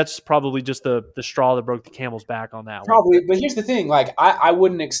think that's probably just the straw that broke the camel's back on that probably, one. But here's the thing. Like, I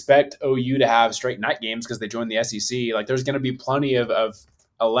wouldn't expect OU to have straight night games because they joined the SEC. Like, there's going to be plenty of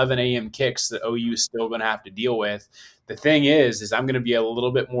 11 a.m. kicks that OU is still going to have to deal with. The thing is I'm going to be a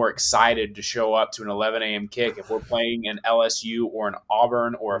little bit more excited to show up to an 11 a.m. kick if we're playing an LSU or an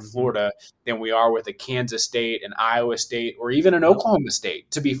Auburn or a Florida than we are with a Kansas State, an Iowa State, or even an Oklahoma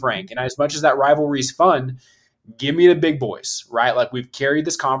State, to be frank. And as much as that rivalry is fun, give me the big boys, right? Like, we've carried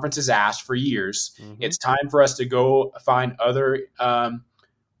this conference's ass for years. It's time for us to go find other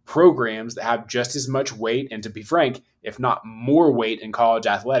programs that have just as much weight and, to be frank, if not more weight in college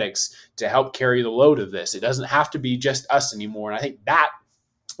athletics to help carry the load of this. It doesn't have to be just us anymore. And I think that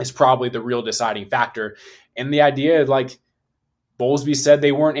is probably the real deciding factor. And the idea, like Bowlesby said,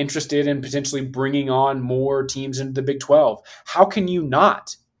 they weren't interested in potentially bringing on more teams into the Big 12. How can you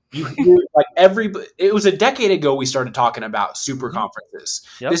not? It was a decade ago we started talking about super conferences.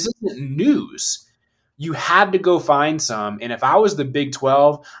 Yep. This isn't news. You had to go find some. And if I was the Big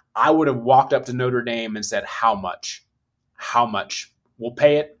 12, I would have walked up to Notre Dame and said, how much? How much? We'll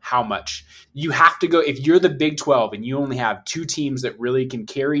pay it. How much? You have to go. If you're the Big 12 and you only have 2 teams that really can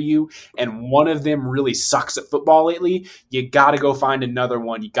carry you and one of them really sucks at football lately, you got to go find another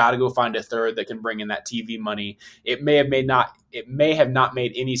one. You got to go find a third that can bring in that TV money. It may have not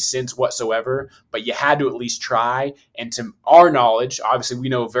made any sense whatsoever, but you had to at least try. And to our knowledge, obviously we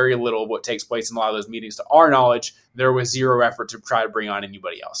know very little of what takes place in a lot of those meetings. To our knowledge, there was zero effort to try to bring on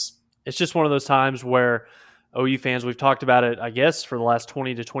anybody else. It's just one of those times where OU fans, we've talked about it, I guess, for the last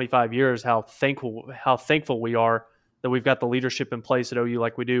 20 to 25 years, how thankful we are that we've got the leadership in place at OU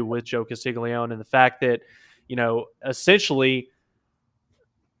like we do with Joe Castiglione, and the fact that, essentially,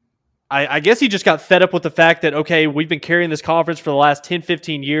 I guess he just got fed up with the fact that, okay, we've been carrying this conference for the last 10,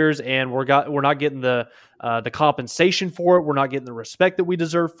 15 years, and we're not getting the compensation for it. We're not getting the respect that we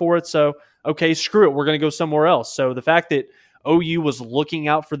deserve for it. So, okay, screw it. We're going to go somewhere else. So the fact that OU was looking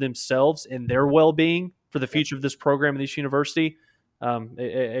out for themselves and their well-being for the future of this program and this university,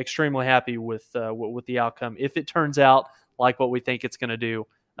 extremely happy with the outcome if it turns out like what we think it's going to do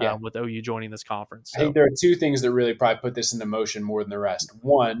with OU joining this conference. So. I think there are 2 things that really probably put this into motion more than the rest.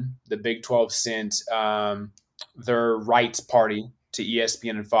 One, the Big 12 sent their rights party to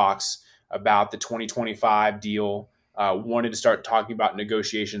ESPN and Fox about the 2025 deal, wanted to start talking about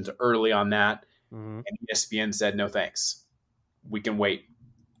negotiations early on that, and ESPN said, no thanks. We can wait.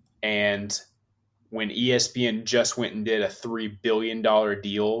 And when ESPN just went and did a $3 billion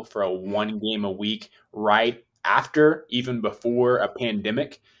deal for a 1 game a week right after, even before a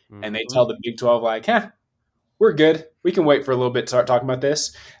pandemic. And they tell the Big 12, like, we're good. We can wait for a little bit to start talking about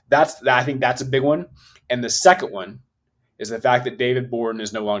this. I think that's a big one. And the second one is the fact that David Borden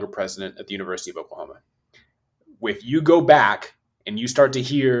is no longer president at the University of Oklahoma. If you go back and you start to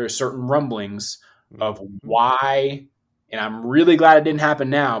hear certain rumblings of why, and I'm really glad it didn't happen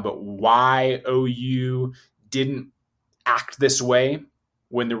now, but why OU didn't act this way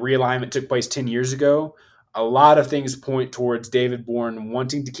when the realignment took place 10 years ago, a lot of things point towards David Borden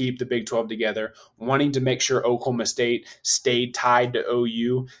wanting to keep the Big 12 together, wanting to make sure Oklahoma State stayed tied to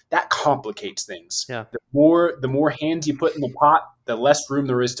OU. That complicates things. Yeah. The more hands you put in the pot, the less room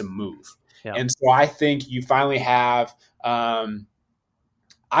there is to move. Yeah. And so I think you finally have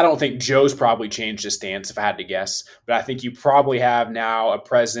I don't think Joe's probably changed his stance, if I had to guess, but I think you probably have now a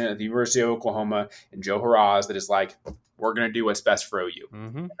president at the University of Oklahoma and Joe Haraz that is like, we're going to do what's best for OU.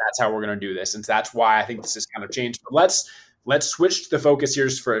 That's how we're going to do this. And that's why I think this has kind of changed. But let's switch the focus here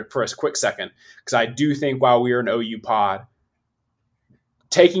for a quick second, because I do think while we are an OU pod,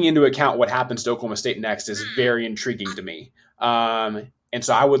 taking into account what happens to Oklahoma State next is very intriguing to me. And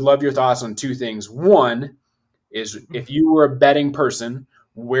so I would love your thoughts on two things. One is, if you were a betting person,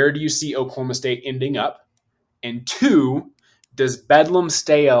 where do you see Oklahoma State ending up? And two, does Bedlam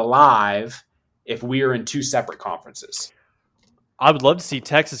stay alive if we are in two separate conferences? I would love to see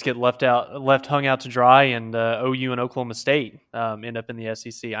Texas get left hung out to dry, and OU and Oklahoma State end up in the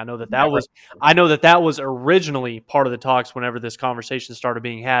SEC. I know that was originally part of the talks whenever this conversation started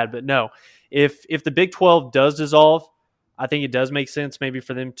being had. But no, if the Big 12 does dissolve, I think it does make sense maybe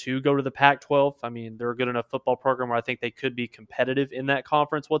for them to go to the Pac-12. I mean, they're a good enough football program where I think they could be competitive in that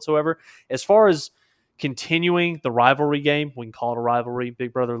conference whatsoever. As far as continuing the rivalry game, we can call it a rivalry,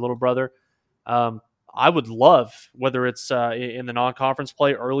 big brother, little brother. I would love, whether it's in the non-conference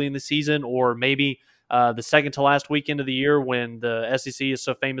play early in the season or maybe the second to last weekend of the year when the SEC is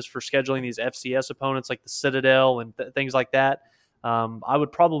so famous for scheduling these FCS opponents like the Citadel and things like that. I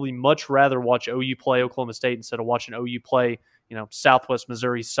would probably much rather watch OU play Oklahoma State instead of watching OU play, Southwest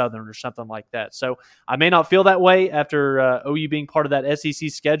Missouri Southern or something like that. So I may not feel that way after OU being part of that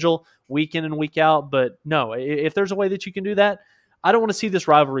SEC schedule week in and week out. But no, if there's a way that you can do that, I don't want to see this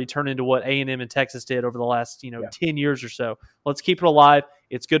rivalry turn into what A&M and Texas did over the last 10 years or so. Let's keep it alive.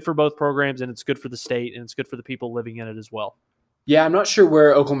 It's good for both programs, and it's good for the state, and it's good for the people living in it as well. Yeah, I'm not sure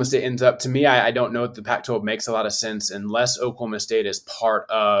where Oklahoma State ends up. To me, I don't know if the Pac-12 makes a lot of sense unless Oklahoma State is part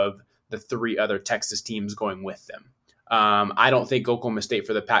of the three other Texas teams going with them. I don't think Oklahoma State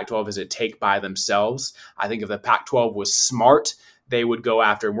for the Pac-12 is a take by themselves. I think if the Pac-12 was smart, they would go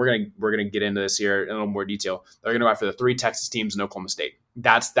after, and we're gonna get into this here in a little more detail. They're gonna go after the three Texas teams in Oklahoma State.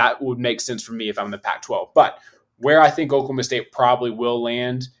 That would make sense for me if I'm the Pac-12. But where I think Oklahoma State probably will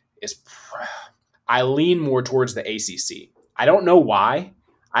land is, I lean more towards the ACC. I don't know why.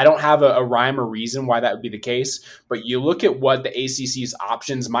 I don't have a rhyme or reason why that would be the case. But you look at what the ACC's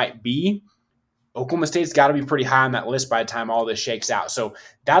options might be, Oklahoma State's got to be pretty high on that list by the time all this shakes out. So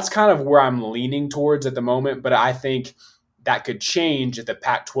that's kind of where I'm leaning towards at the moment. But I think that could change if the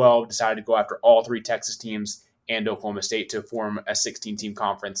Pac-12 decided to go after all three Texas teams and Oklahoma State to form a 16-team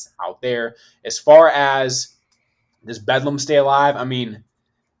conference out there. As far as does Bedlam stay alive, I mean,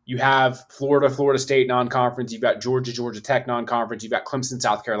 you have Florida State non-conference. You've got Georgia Tech non-conference. You've got Clemson,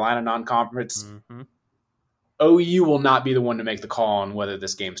 South Carolina non-conference. OU will not be the one to make the call on whether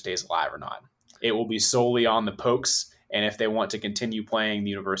this game stays alive or not. It will be solely on the Pokes, and if they want to continue playing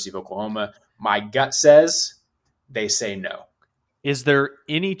the University of Oklahoma. My gut says they say no. Is there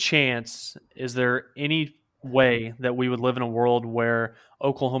any chance, is there any way that we would live in a world where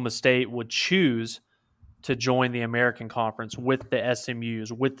Oklahoma State would choose to join the American Conference with the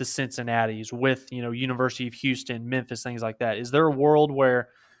SMUs, with the Cincinnatis, with University of Houston, Memphis, things like that? Is there a world where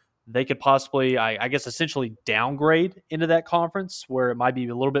they could possibly, I guess, essentially downgrade into that conference where it might be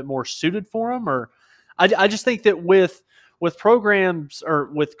a little bit more suited for them? Or I just think that with programs or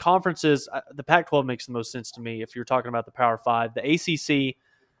with conferences, the Pac-12 makes the most sense to me if you're talking about the Power Five. The ACC,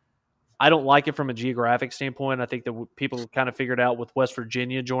 I don't like it from a geographic standpoint. I think that people kind of figured out with West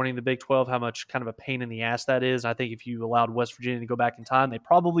Virginia joining the Big 12 how much kind of a pain in the ass that is. I think if you allowed West Virginia to go back in time, they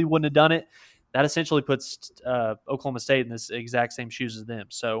probably wouldn't have done it. That essentially puts Oklahoma State in this exact same shoes as them.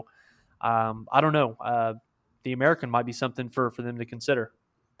 So I don't know. The American might be something for them to consider.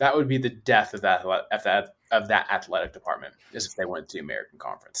 That would be the death of that athletic department, is if they went to the American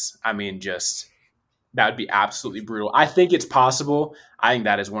Conference. I mean, that would be absolutely brutal. I think it's possible. I think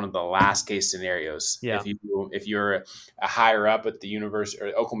that is one of the last case scenarios. Yeah. If you're a higher up at the university or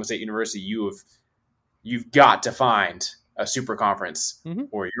Oklahoma State University, you have you've got to find a super conference Mm-hmm.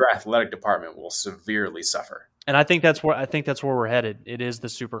 or your athletic department will severely suffer. And I think that's where we're headed. It is the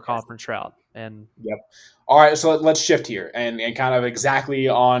super conference route. And Yep. All right, so let's shift here and kind of exactly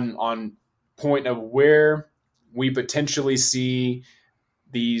on point of where we potentially see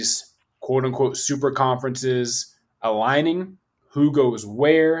these quote unquote super conferences aligning, who goes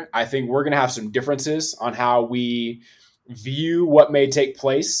where. I think we're going to have some differences on how we view what may take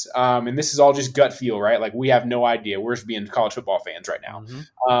place. And this is all just gut feel, right? Like we have no idea. We're just being college football fans right now.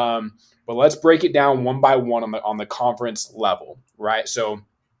 But let's break it down one by one on the conference level, right? So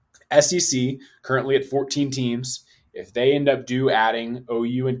SEC currently at 14 teams. If they end up adding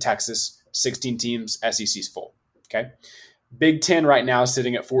OU and Texas, 16 teams, SEC's full. Okay. Big Ten right now is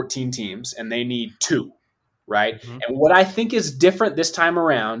sitting at 14 teams, and they need 2, right? Mm-hmm. And what I think is different this time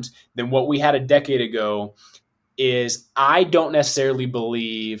around than what we had a decade ago is I don't necessarily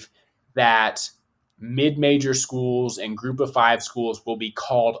believe that mid-major schools and group of 5 schools will be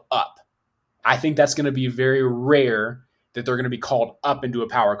called up. I think that's going to be very rare that they're going to be called up into a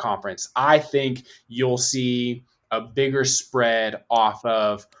power conference. I think you'll see a bigger spread off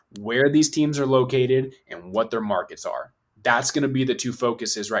of where these teams are located and what their markets are. That's going to be the 2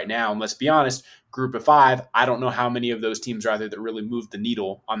 focuses right now. And let's be honest, group of 5, I don't know how many of those teams are there that really move the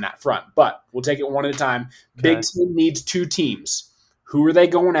needle on that front. But we'll take it one at a time. Okay. Big Ten needs 2 teams. Who are they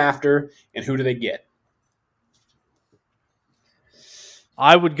going after and who do they get?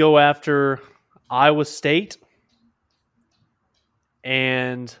 I would go after Iowa State.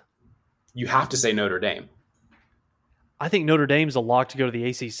 And you have to say Notre Dame. I think Notre Dame's a lock to go to the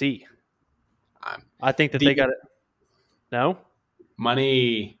ACC. I think that they got it. No?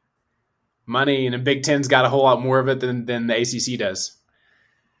 Money, and the Big Ten's got a whole lot more of it than the ACC does.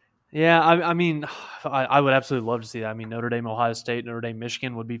 Yeah, I mean, I would absolutely love to see that. I mean, Notre Dame, Ohio State, Notre Dame,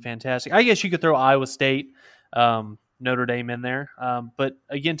 Michigan would be fantastic. I guess you could throw Iowa State, Notre Dame in there. But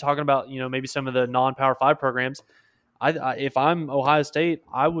again, talking about maybe some of the non-Power 5 programs, if I'm Ohio State,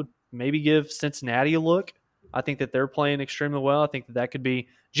 I would maybe give Cincinnati a look. I think that they're playing extremely well. I think that could be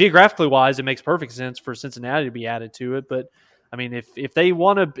geographically wise. It makes perfect sense for Cincinnati to be added to it. But I mean, if they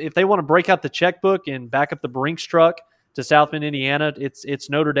want to break out the checkbook and back up the Brinks truck to South Bend, Indiana, it's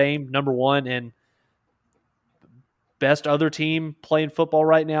Notre Dame number 1 and best other team playing football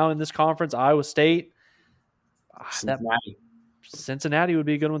right now in this conference. Iowa State, Cincinnati would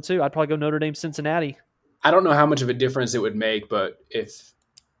be a good one too. I'd probably go Notre Dame, Cincinnati. I don't know how much of a difference it would make, but if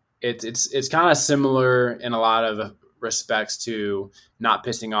it's kind of similar in a lot of respects to not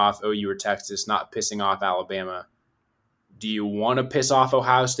pissing off OU or Texas, not pissing off Alabama. Do you want to piss off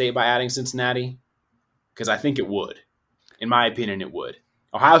Ohio State by adding Cincinnati? Because I think it would. In my opinion, it would.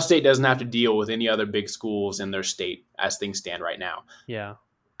 Ohio State doesn't have to deal with any other big schools in their state as things stand right now. Yeah.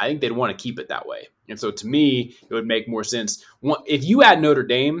 I think they'd want to keep it that way. And so to me, it would make more sense. If you add Notre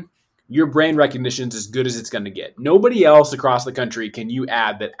Dame, your brand recognition is as good as it's going to get. Nobody else across the country can you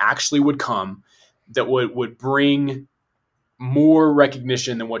add that actually would come that would bring more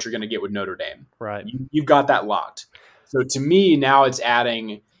recognition than what you're going to get with Notre Dame. Right. You've got that locked. So to me, now it's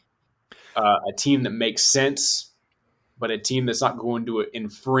adding a team that makes sense, but a team that's not going to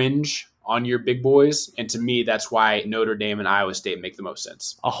infringe on your big boys. And to me, that's why Notre Dame and Iowa State make the most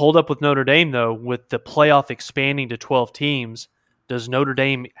sense. I'll hold up with Notre Dame, though, with the playoff expanding to 12 teams. Does Notre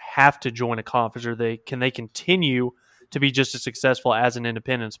Dame have to join a conference, or can they continue to be just as successful as an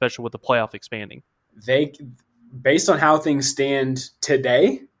independent, especially with the playoff expanding? Based on how things stand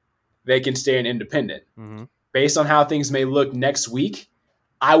today, they can stay an independent. Mm-hmm. Based on how things may look next week,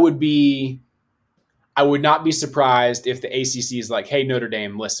 I would not be surprised if the ACC is like, hey, Notre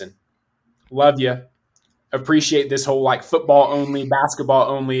Dame, listen, love you, appreciate this whole like football only, basketball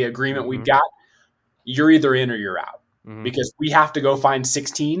only agreement we've got. You're either in or you're out. Because we have to go find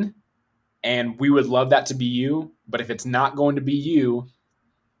 16, and we would love that to be you. But if it's not going to be you,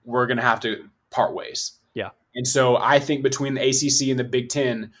 we're going to have to part ways. Yeah. And so I think between the ACC and the Big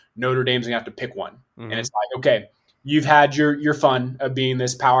Ten, Notre Dame's going to have to pick one. And it's like, okay, you've had your fun of being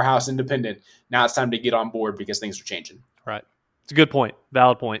this powerhouse independent. Now it's time to get on board because things are changing. Right. It's a good point.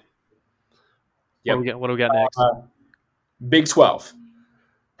 Valid point. Yep. What do we got next? Big 12.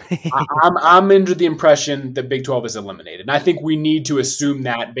 I'm under the impression that Big 12 is eliminated. And I think we need to assume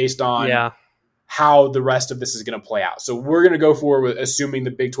that based on how the rest of this is going to play out. So we're going to go forward with assuming the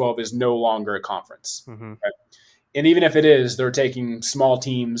Big 12 is no longer a conference. Right? And even if it is, they're taking small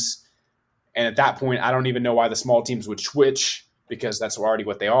teams. And at that point, I don't even know why the small teams would switch because that's already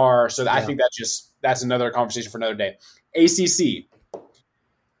what they are. So I think that's another conversation for another day. ACC,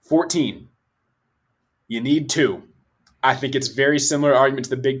 14. You need 2. I think it's very similar argument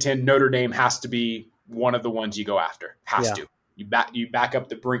to the Big Ten. Notre Dame has to be one of the ones you go after. Has Yeah. to. You back up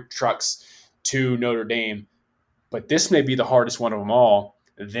the Brink trucks to Notre Dame, but this may be the hardest one of them all.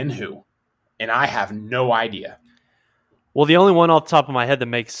 Then who? And I have no idea. Well, the only one off the top of my head that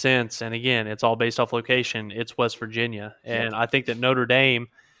makes sense, and again, it's all based off location, it's West Virginia. And I think that Notre Dame,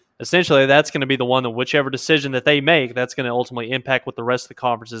 essentially, that's going to be the one that whichever decision that they make, that's going to ultimately impact what the rest of the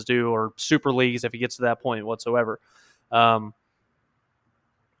conferences do, or super leagues if it gets to that point whatsoever.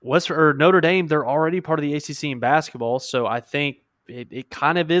 Notre Dame, they're already part of the ACC in basketball, so I think it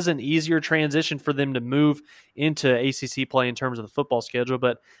kind of is an easier transition for them to move into ACC play in terms of the football schedule.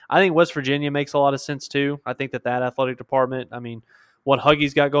 But I think West Virginia makes a lot of sense too. I think that athletic department, I mean, what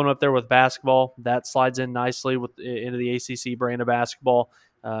Huggy's got going up there with basketball, that slides in nicely into the ACC brand of basketball.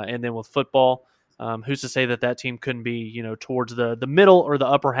 And then with football, who's to say that team couldn't be, towards the middle or the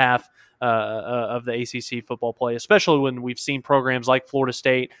upper half of the ACC football play, especially when we've seen programs like Florida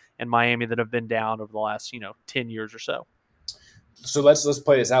State and Miami that have been down over the last, 10 years or so. So let's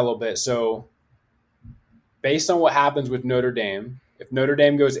play this out a little bit. So based on what happens with Notre Dame, if Notre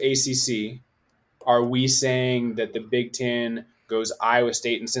Dame goes ACC, are we saying that the Big Ten goes Iowa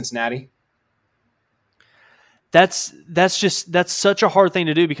State and Cincinnati? That's such a hard thing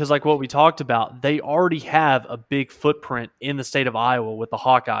to do because, like what we talked about, they already have a big footprint in the state of Iowa with the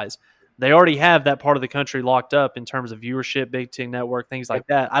Hawkeyes. They already have that part of the country locked up in terms of viewership, Big Ten Network, things like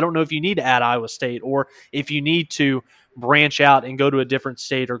that. I don't know if you need to add Iowa State or if you need to branch out and go to a different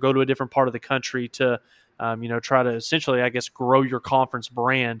state or go to a different part of the country to, try to essentially, I guess, grow your conference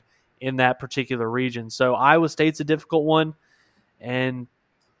brand in that particular region. So Iowa State's a difficult one. And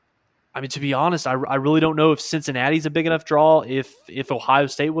I mean, to be honest, I really don't know if Cincinnati's a big enough draw. If Ohio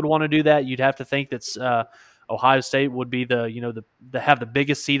State would want to do that, you'd have to think that Ohio State would be the have the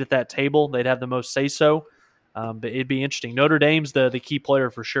biggest seat at that table. They'd have the most say so. But it'd be interesting. Notre Dame's the key player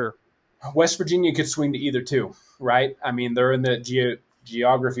for sure. West Virginia could swing to either two, right? I mean, they're in the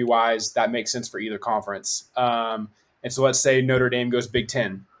geography wise, that makes sense for either conference. And so let's say Notre Dame goes Big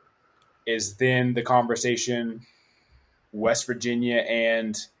Ten. Is then the conversation West Virginia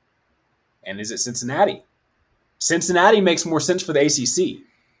and is it Cincinnati? Cincinnati makes more sense for the ACC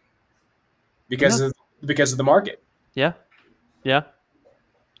because of the market. Yeah.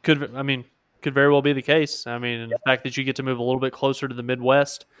 Could very well be the case. I mean, the fact that you get to move a little bit closer to the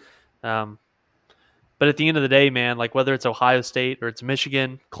Midwest. But at the end of the day, man, like whether it's Ohio State or it's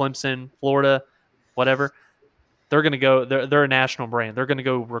Michigan, Clemson, Florida, whatever, they're going to go. They're a national brand. They're going to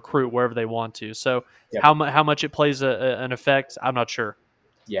go recruit wherever they want to. So how much it plays an effect, I'm not sure.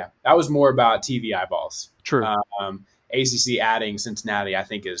 Yeah, that was more about TV eyeballs. True. ACC adding Cincinnati, I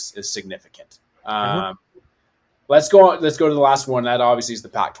think, is significant. Let's go to the last one. That obviously is the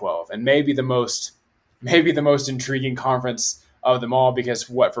Pac-12, and maybe the most intriguing conference of them all, because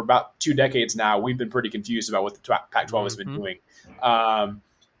for about 2 decades now, we've been pretty confused about what the Pac-12 has been doing.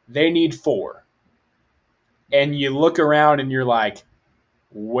 They need 4, and you look around and you're like,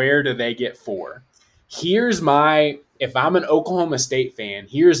 where do they get 4? If I'm an Oklahoma State fan,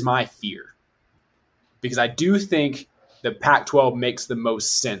 here's my fear, because I do think the Pac-12 makes the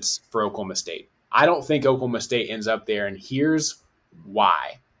most sense for Oklahoma State. I don't think Oklahoma State ends up there, and here's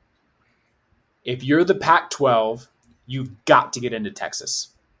why. If you're the Pac-12, you've got to get into Texas.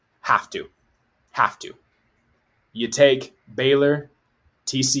 Have to. You take Baylor,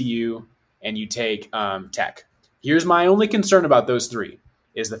 TCU, and you take Tech. Here's my only concern about those 3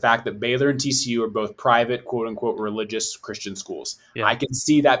 is the fact that Baylor and TCU are both private, quote-unquote, religious Christian schools. Yeah. I can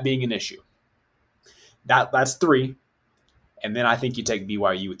see that being an issue. That's 3. And then I think you take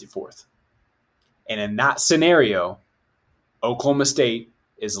BYU with your 4th. And in that scenario, Oklahoma State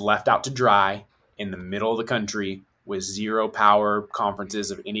is left out to dry in the middle of the country with 0 power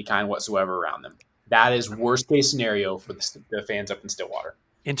conferences of any kind whatsoever around them. That is worst-case scenario for the fans up in Stillwater.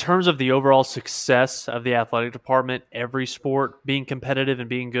 In terms of the overall success of the athletic department, every sport being competitive and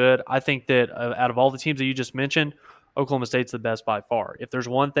being good, I think that out of all the teams that you just mentioned, Oklahoma State's the best by far. If there's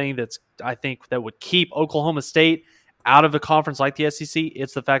one thing I think that would keep Oklahoma State out of a conference like the SEC,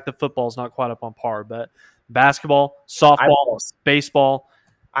 it's the fact that football is not quite up on par. But basketball, softball, baseball,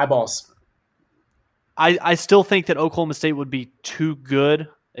 eyeballs. I still think that Oklahoma State would be too good.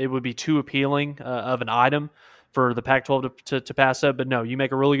 It would be too appealing of an item for the Pac-12 to pass up. But no, you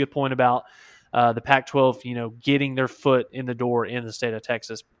make a really good point about the Pac-12, getting their foot in the door in the state of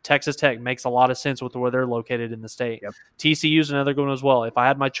Texas. Texas Tech makes a lot of sense with where they're located in the state. Yep. TCU is another good one as well. If I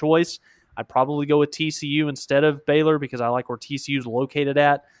had my choice, I'd probably go with TCU instead of Baylor because I like where TCU is located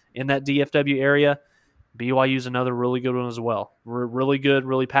at in that DFW area. BYU is another really good one as well. Really good,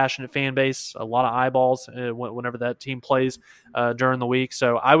 really passionate fan base, a lot of eyeballs whenever that team plays during the week.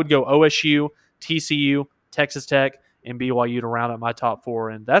 So I would go OSU, TCU, Texas Tech, and BYU to round out my top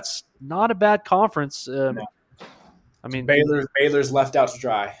 4. And that's not a bad conference. No. I mean, Baylor's left out to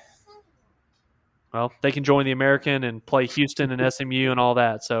dry. Well, they can join the American and play Houston and SMU and all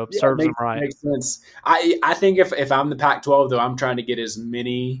that, so it serves them right. Makes sense. I think if I'm the Pac-12, though, I'm trying to get as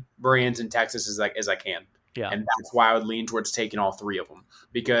many brands in Texas as I can. Yeah. And that's why I would lean towards taking all 3 of them.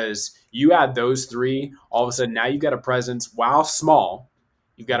 Because you add those 3, all of a sudden now you've got a presence, while small,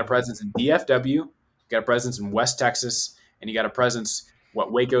 you've got a presence in DFW, you've got a presence in West Texas, and you got a presence,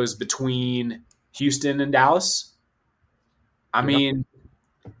 Waco's between Houston and Dallas. I mean,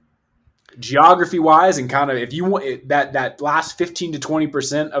 geography-wise, and kind of if you want that last 15 to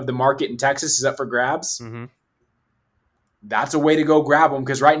 20% of the market in Texas is up for grabs, that's a way to go grab them.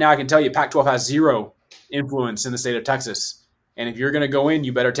 Because right now I can tell you Pac-12 has 0 influence in the state of Texas. And if you're going to go in,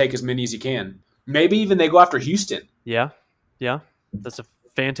 you better take as many as you can. Maybe even they go after Houston. Yeah. That's a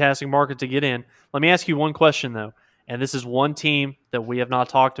fantastic market to get in. Let me ask you one question, though. And this is one team that we have not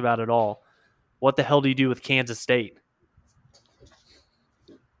talked about at all. What the hell do you do with Kansas State?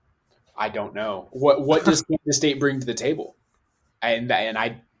 I don't know. What does Kansas State bring to the table? And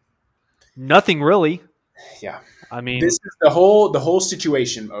I nothing really. Yeah. I mean, this is the whole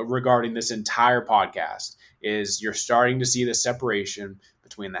situation regarding this entire podcast is you're starting to see the separation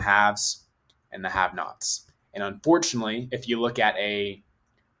between the haves and the have-nots. And unfortunately, if you look at a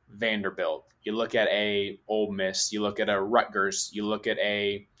Vanderbilt, you look at a Ole Miss, you look at a Rutgers, you look at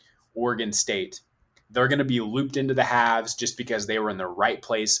a Oregon State, they're going to be looped into the haves just because they were in the right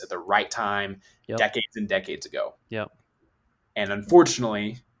place at the right time decades and decades ago. Yep. And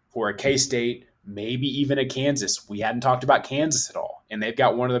unfortunately, for a K-State, maybe even a Kansas, we hadn't talked about Kansas at all. And they've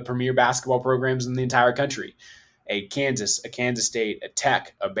got one of the premier basketball programs in the entire country. A Kansas, a Kansas State, a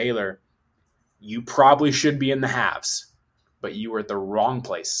Tech, a Baylor, you probably should be in the haves, but you were at the wrong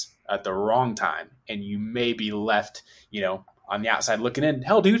place at the wrong time. And you may be left, on the outside looking in.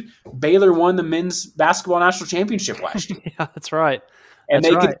 Hell, dude, Baylor won the men's basketball national championship last year. Yeah, that's right. And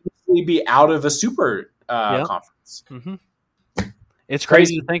they could easily be out of a super conference. Mm-hmm. It's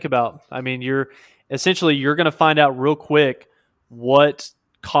crazy to think about. I mean, you're going to find out real quick what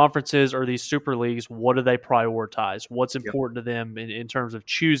conferences or these super leagues, what do they prioritize? What's important to them in terms of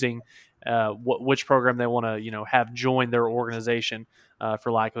choosing which program they want to have join their organization,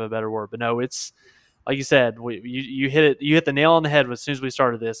 for lack of a better word. But no, it's like you said, you hit the nail on the head as soon as we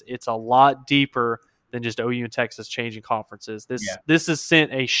started this. It's a lot deeper than just OU and Texas changing conferences. This has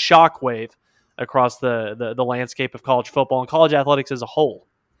sent a shockwave across the landscape of college football and college athletics as a whole.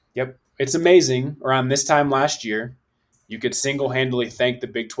 Yep. It's amazing. Around this time last year, you could single-handedly thank the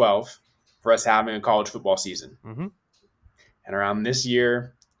Big 12 for us having a college football season. Mm-hmm. And around this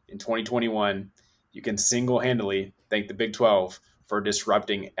year, in 2021, you can single-handedly thank the Big 12 for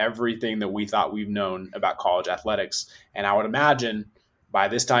disrupting everything that we thought we've known about college athletics. And I would imagine by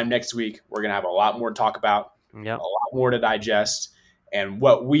this time next week, we're going to have a lot more to talk about, a lot more to digest. And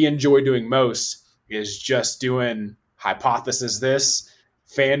what we enjoy doing most is just doing hypothesis this,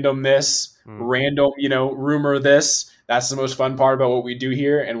 fandom this, random, rumor this. That's the most fun part about what we do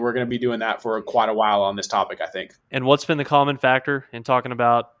here. And we're going to be doing that for quite a while on this topic, I think. And what's been the common factor in talking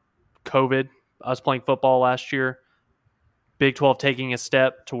about COVID, us playing football last year, Big 12 taking a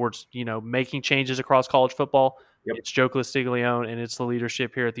step towards, making changes across college football? Yep. It's Joe Castiglione, and it's the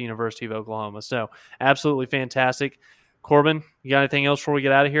leadership here at the University of Oklahoma. So absolutely fantastic. Corbin, you got anything else before we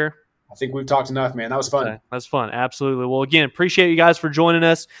get out of here? I think we've talked enough, man. That was fun. Okay, that's fun. Absolutely. Well, again, appreciate you guys for joining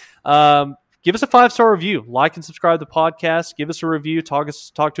us. Give us a 5-star review. Like and subscribe to the podcast. Give us a review. Talk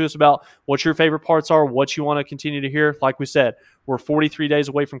to us about what your favorite parts are, what you want to continue to hear. Like we said, we're 43 days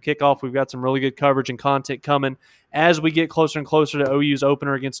away from kickoff. We've got some really good coverage and content coming as we get closer and closer to OU's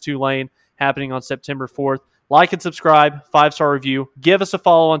opener against Tulane happening on September 4th. Like and subscribe, 5-star review. Give us a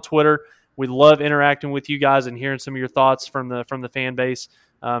follow on Twitter. We love interacting with you guys and hearing some of your thoughts from the fan base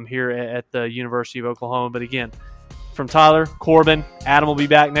here at the University of Oklahoma. But again, from Tyler, Corbin, Adam will be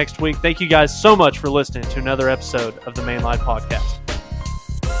back next week. Thank you guys so much for listening to another episode of the Mainline Podcast.